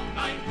Township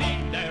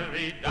 19.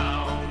 Derry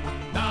down,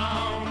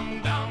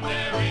 down, down,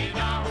 Derry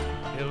down.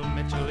 Bill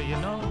Mitchell, you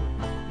know,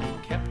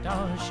 kept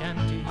our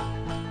shanty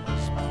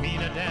as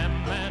mean a damn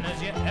man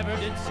as you ever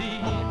did see.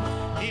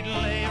 He'd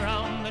lay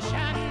around the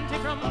shanty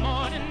from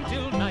morning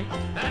till night,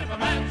 and if a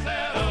man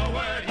said a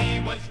word, he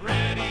was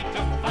ready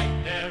to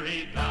fight.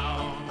 Derry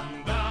down,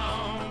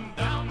 down,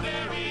 down,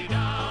 Derry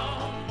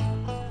down.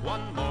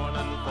 One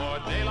morning for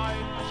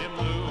daylight, Jim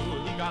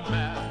Lou, he got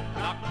mad,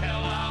 knocked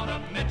hell out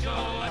of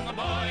Mitchell, and the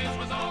boys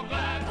was all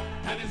glad.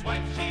 And his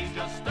wife, she's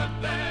just stood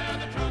there,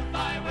 the truth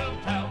I will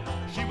tell.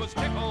 She was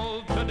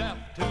tickled to death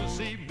to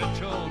see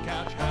Mitchell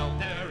catch hell.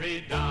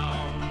 Derry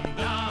down,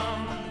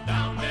 down,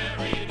 down,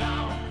 Derry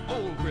down.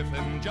 Old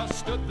Griffin just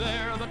stood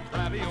there, the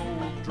crabby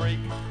old Drake,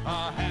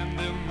 a hand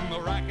in the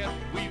racket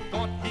we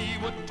thought he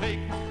would take,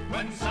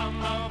 when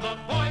some of the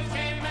boys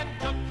came and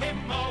took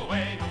him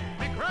away.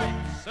 "Me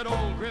cripes," said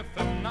old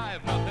Griffin,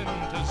 "I've nothing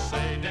to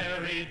say."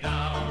 Derry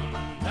down,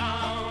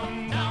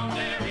 down, down,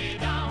 Derry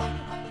down.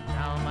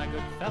 Now my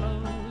good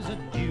fellows,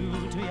 adieu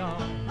to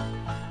y'all.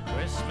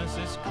 Christmas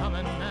is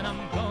coming and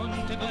I'm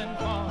going to Glen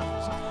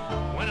Falls.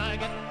 When I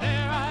get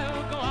there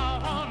I'll go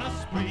out on a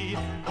spree,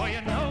 for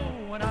you know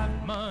when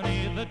I've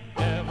money the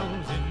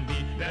devil's in me.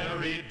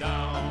 Derry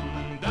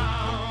down,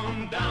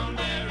 down, down,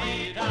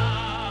 Derry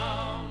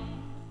down.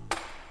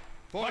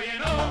 For you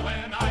know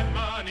when I've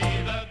money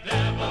the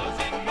devil's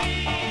in me.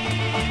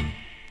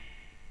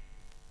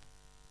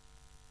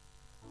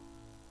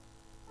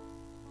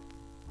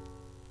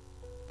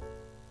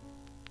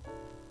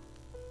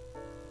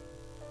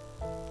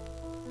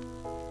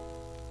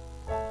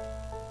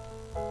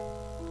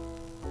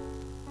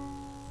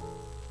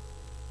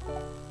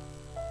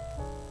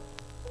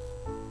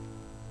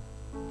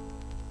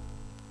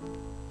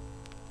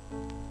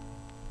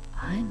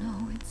 I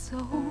know it's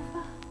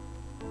over.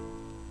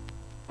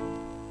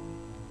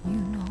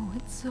 You know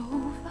it's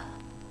over.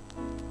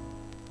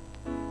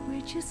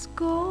 We're just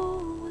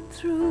going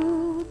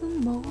through the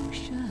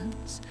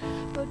motions,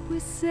 but we're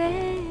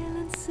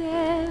sailing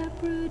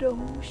separate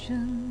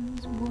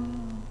oceans,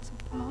 worlds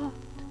apart.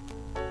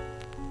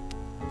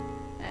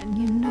 And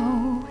you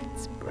know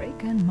it's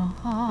breaking my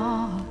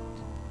heart.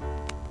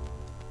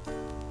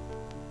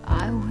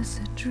 I was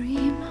a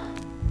dreamer.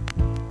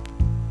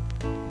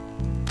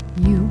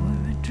 You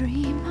were a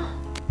dreamer,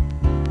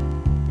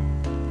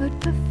 but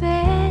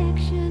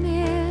perfection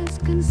is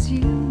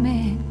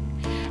consuming,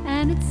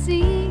 and it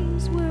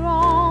seems we're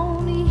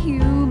only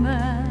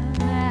human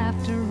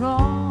after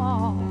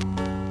all.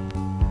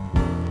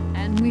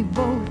 And we've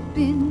both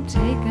been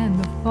taking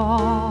the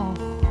fall.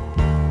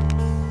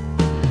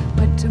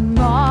 But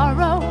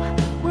tomorrow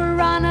we'll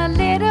run a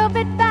little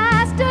bit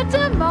faster.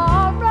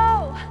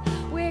 Tomorrow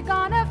we're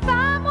gonna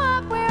find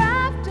what we're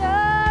after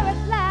at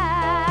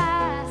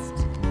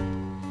last.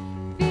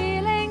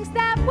 Feelings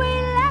that we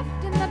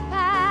left in the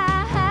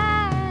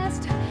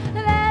past.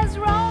 There's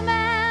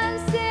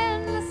romance in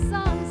the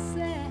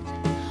sunset.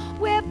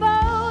 We're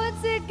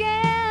boats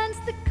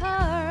against the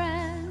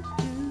current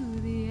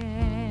to the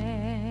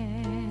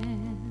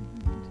end.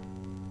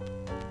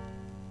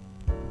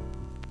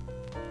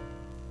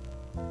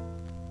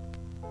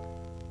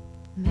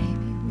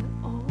 Maybe we're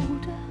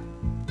older,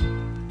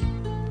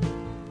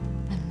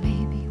 and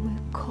maybe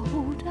we're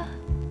colder,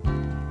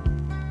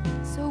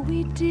 so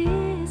we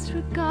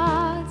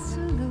disregard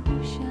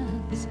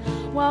solutions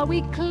while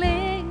we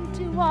cling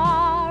to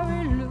our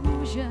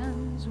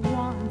illusions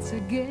once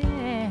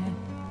again.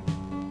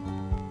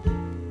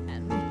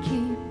 And we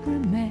keep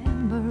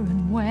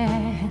remembering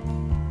when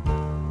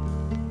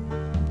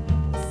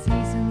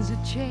seasons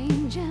are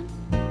changing.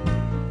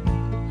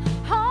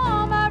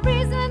 All my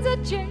reasons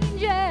are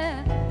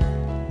changing,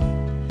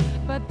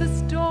 but the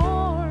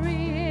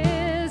story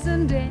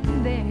isn't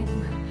ending.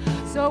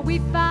 So we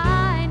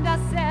find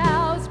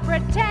ourselves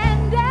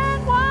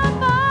pretending one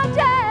more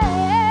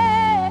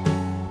day,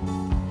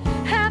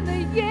 and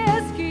the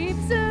years keep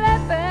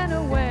slipping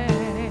away.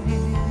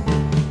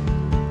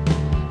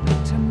 But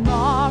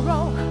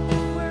tomorrow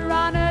we're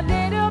on a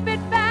little bit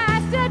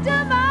faster.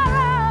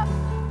 Tomorrow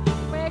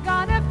we're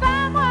gonna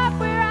find what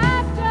we're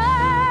after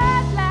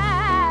at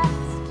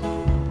last.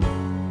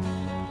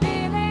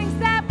 Feelings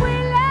that we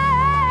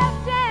left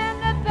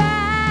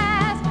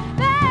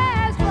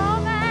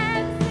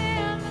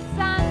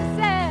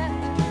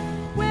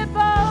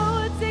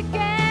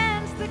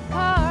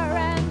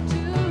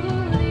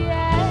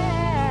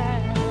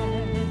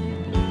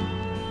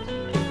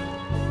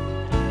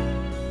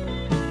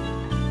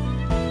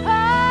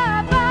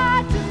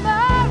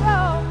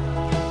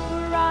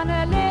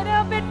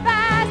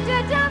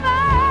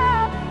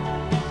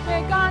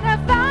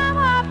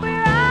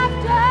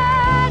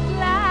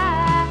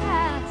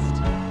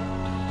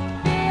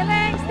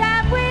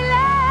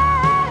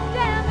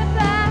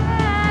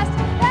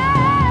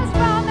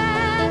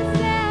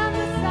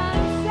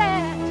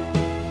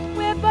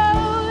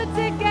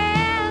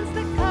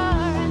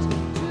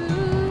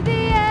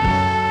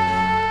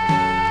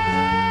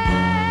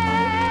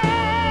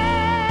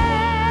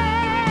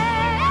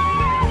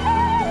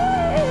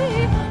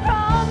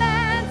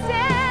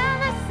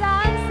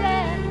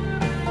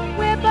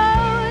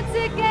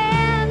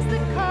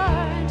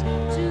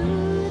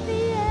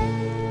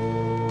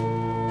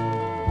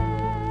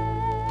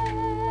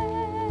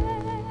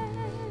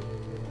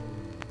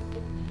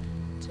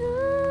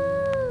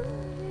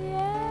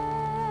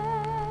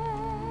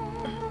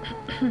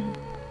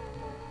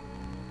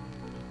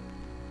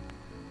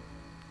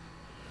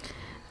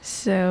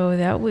So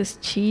that was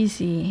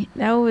Cheesy.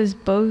 That was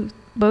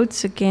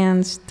Boats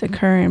Against the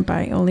Current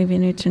by Olivia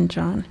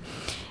Newton-John.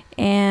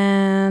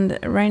 And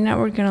right now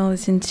we're going to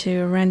listen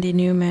to Randy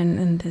Newman,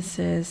 and this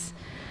is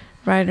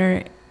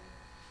Rider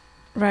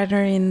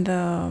in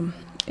the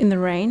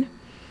Rain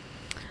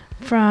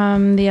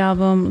from the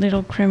album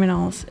Little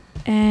Criminals.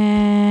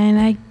 And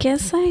I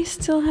guess I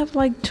still have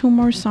like 2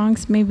 more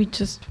songs, maybe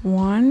just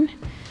 1,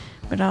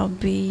 but I'll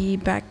be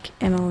back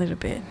in a little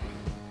bit.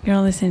 You're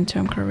listening to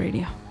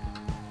mcrowradio.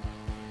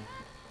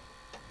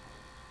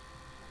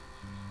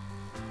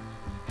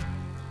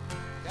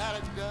 Got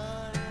a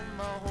gun in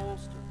my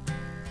holster,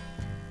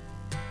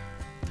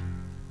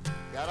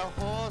 got a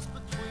horse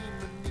between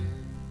my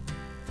knees,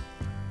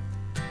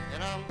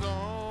 and I'm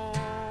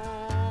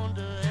going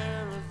to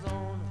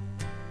Arizona.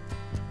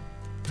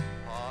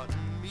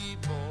 Pardon me,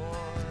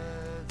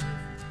 boys,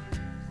 if you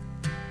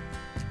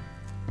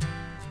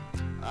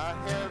please. I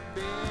have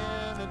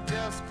been a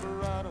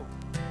desperado,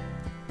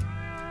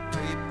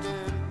 raped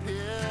and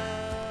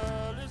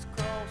pillaged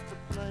across the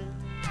plain.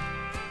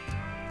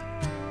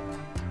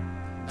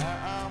 Now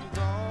I'm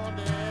going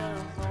to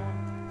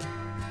Arizona,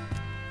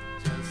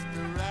 just a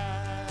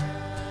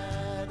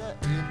rider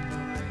in the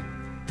rain.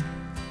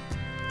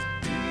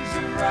 He's a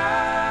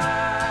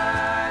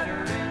rider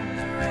in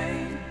the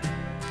rain.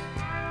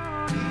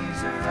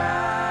 He's a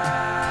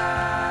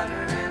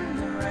rider in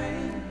the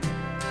rain.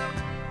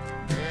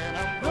 And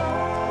I'm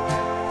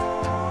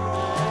going to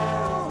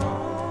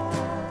Arizona.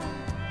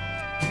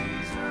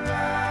 He's a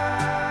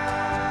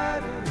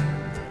rider in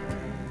the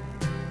rain.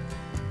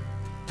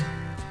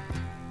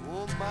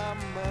 Oh, my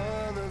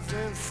mother's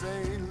in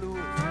St.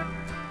 Louis,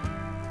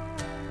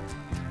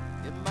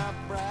 and my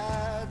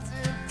bride's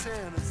in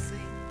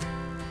Tennessee.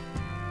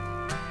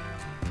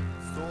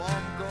 So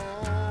I'm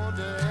going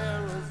to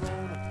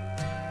Arizona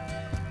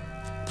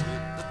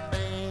with the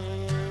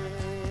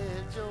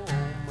banjo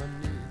on my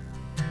knee.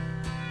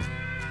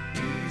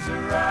 He's a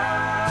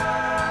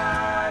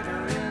rider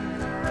in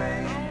the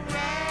rain.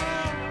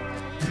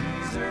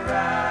 He's a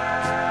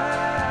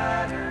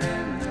rider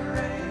in the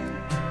rain.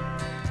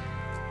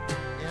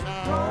 And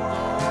I'm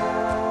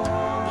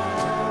going to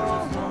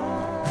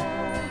Arizona.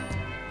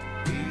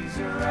 He's a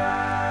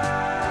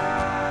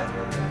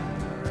rider in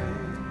the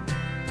rain.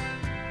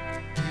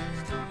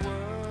 Used to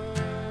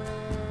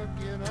work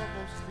in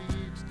Uncle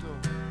Steve's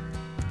store,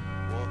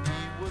 while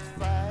he was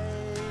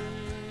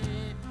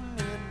fighting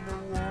in the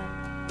war.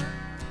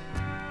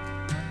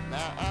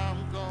 Now I'm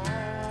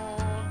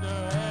going to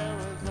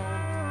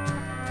Arizona,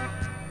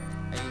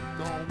 ain't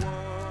gonna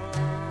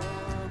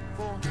work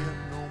for him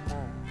no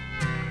more.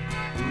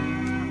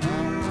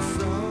 I'm the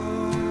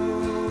son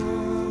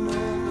of the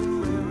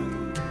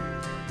prairie,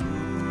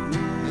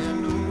 and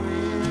the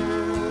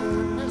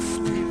wind that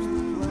sweeps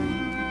the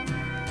plain.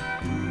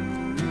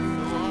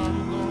 So I'm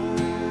going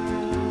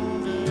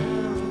to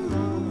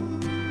Arizona,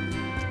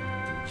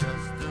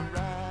 just a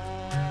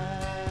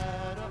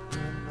rider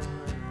in the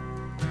rain.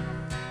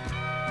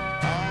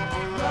 I'm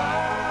a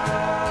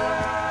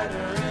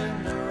rider in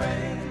the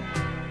rain.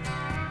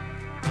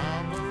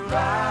 I'm a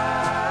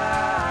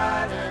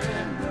rider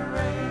in the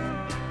rain.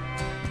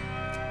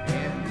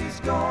 And he's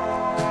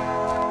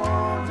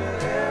gone to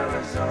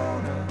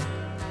Arizona,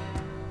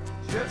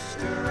 just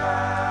a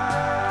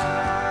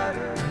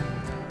rider in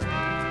the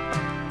rain.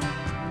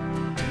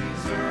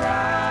 He's a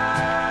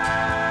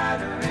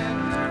rider in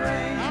the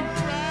rain. I'm a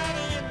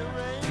rider in the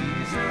rain.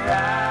 He's a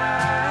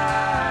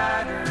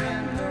rider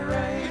in the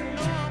rain.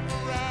 You know I'm a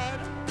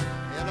rider,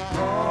 and I'm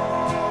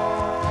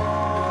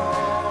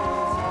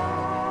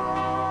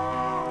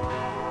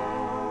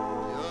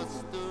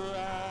just a rider in the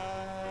rain.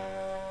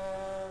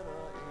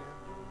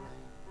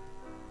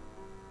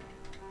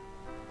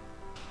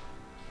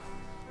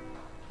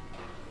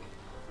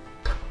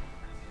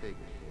 Take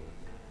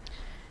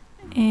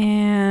it.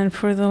 And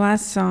for the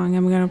last song,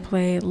 I'm going to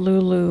play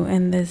Lulu,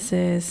 and this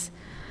is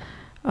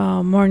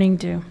Morning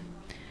Dew.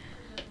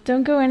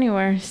 Don't go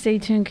anywhere. Stay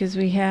tuned because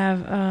we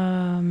have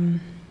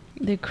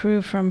the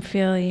crew from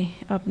Philly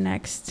up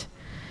next.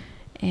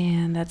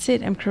 And that's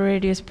it. mcrow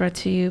Radio is brought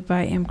to you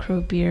by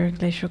mcrow Beer,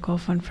 Glacier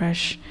Cold Fun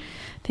Fresh.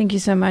 Thank you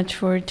so much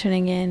for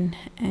tuning in.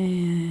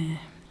 And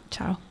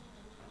ciao.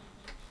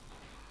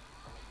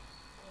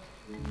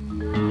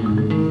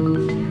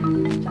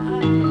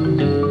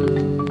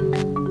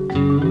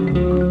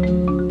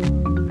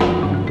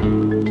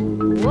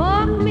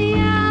 Walk me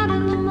out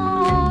in the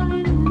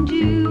morning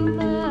dew,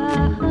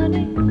 my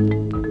honey.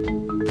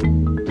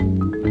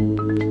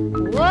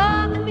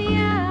 Walk me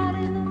out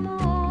in the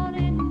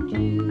morning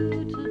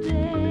dew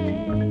today.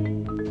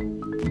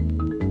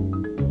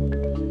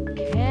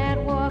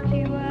 Can't walk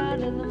you out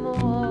in the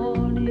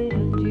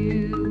morning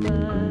dew,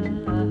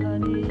 my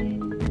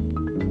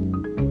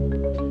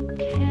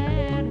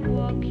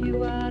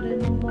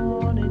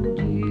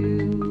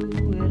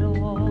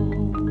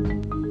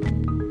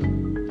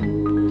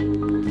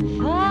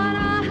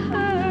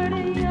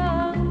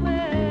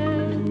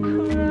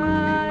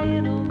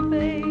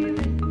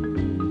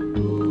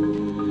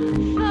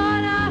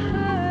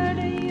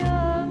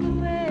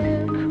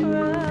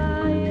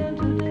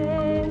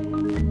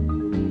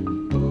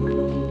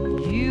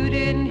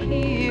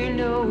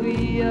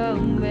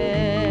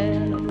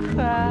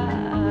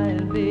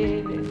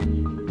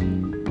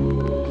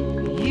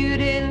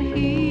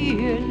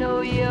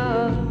your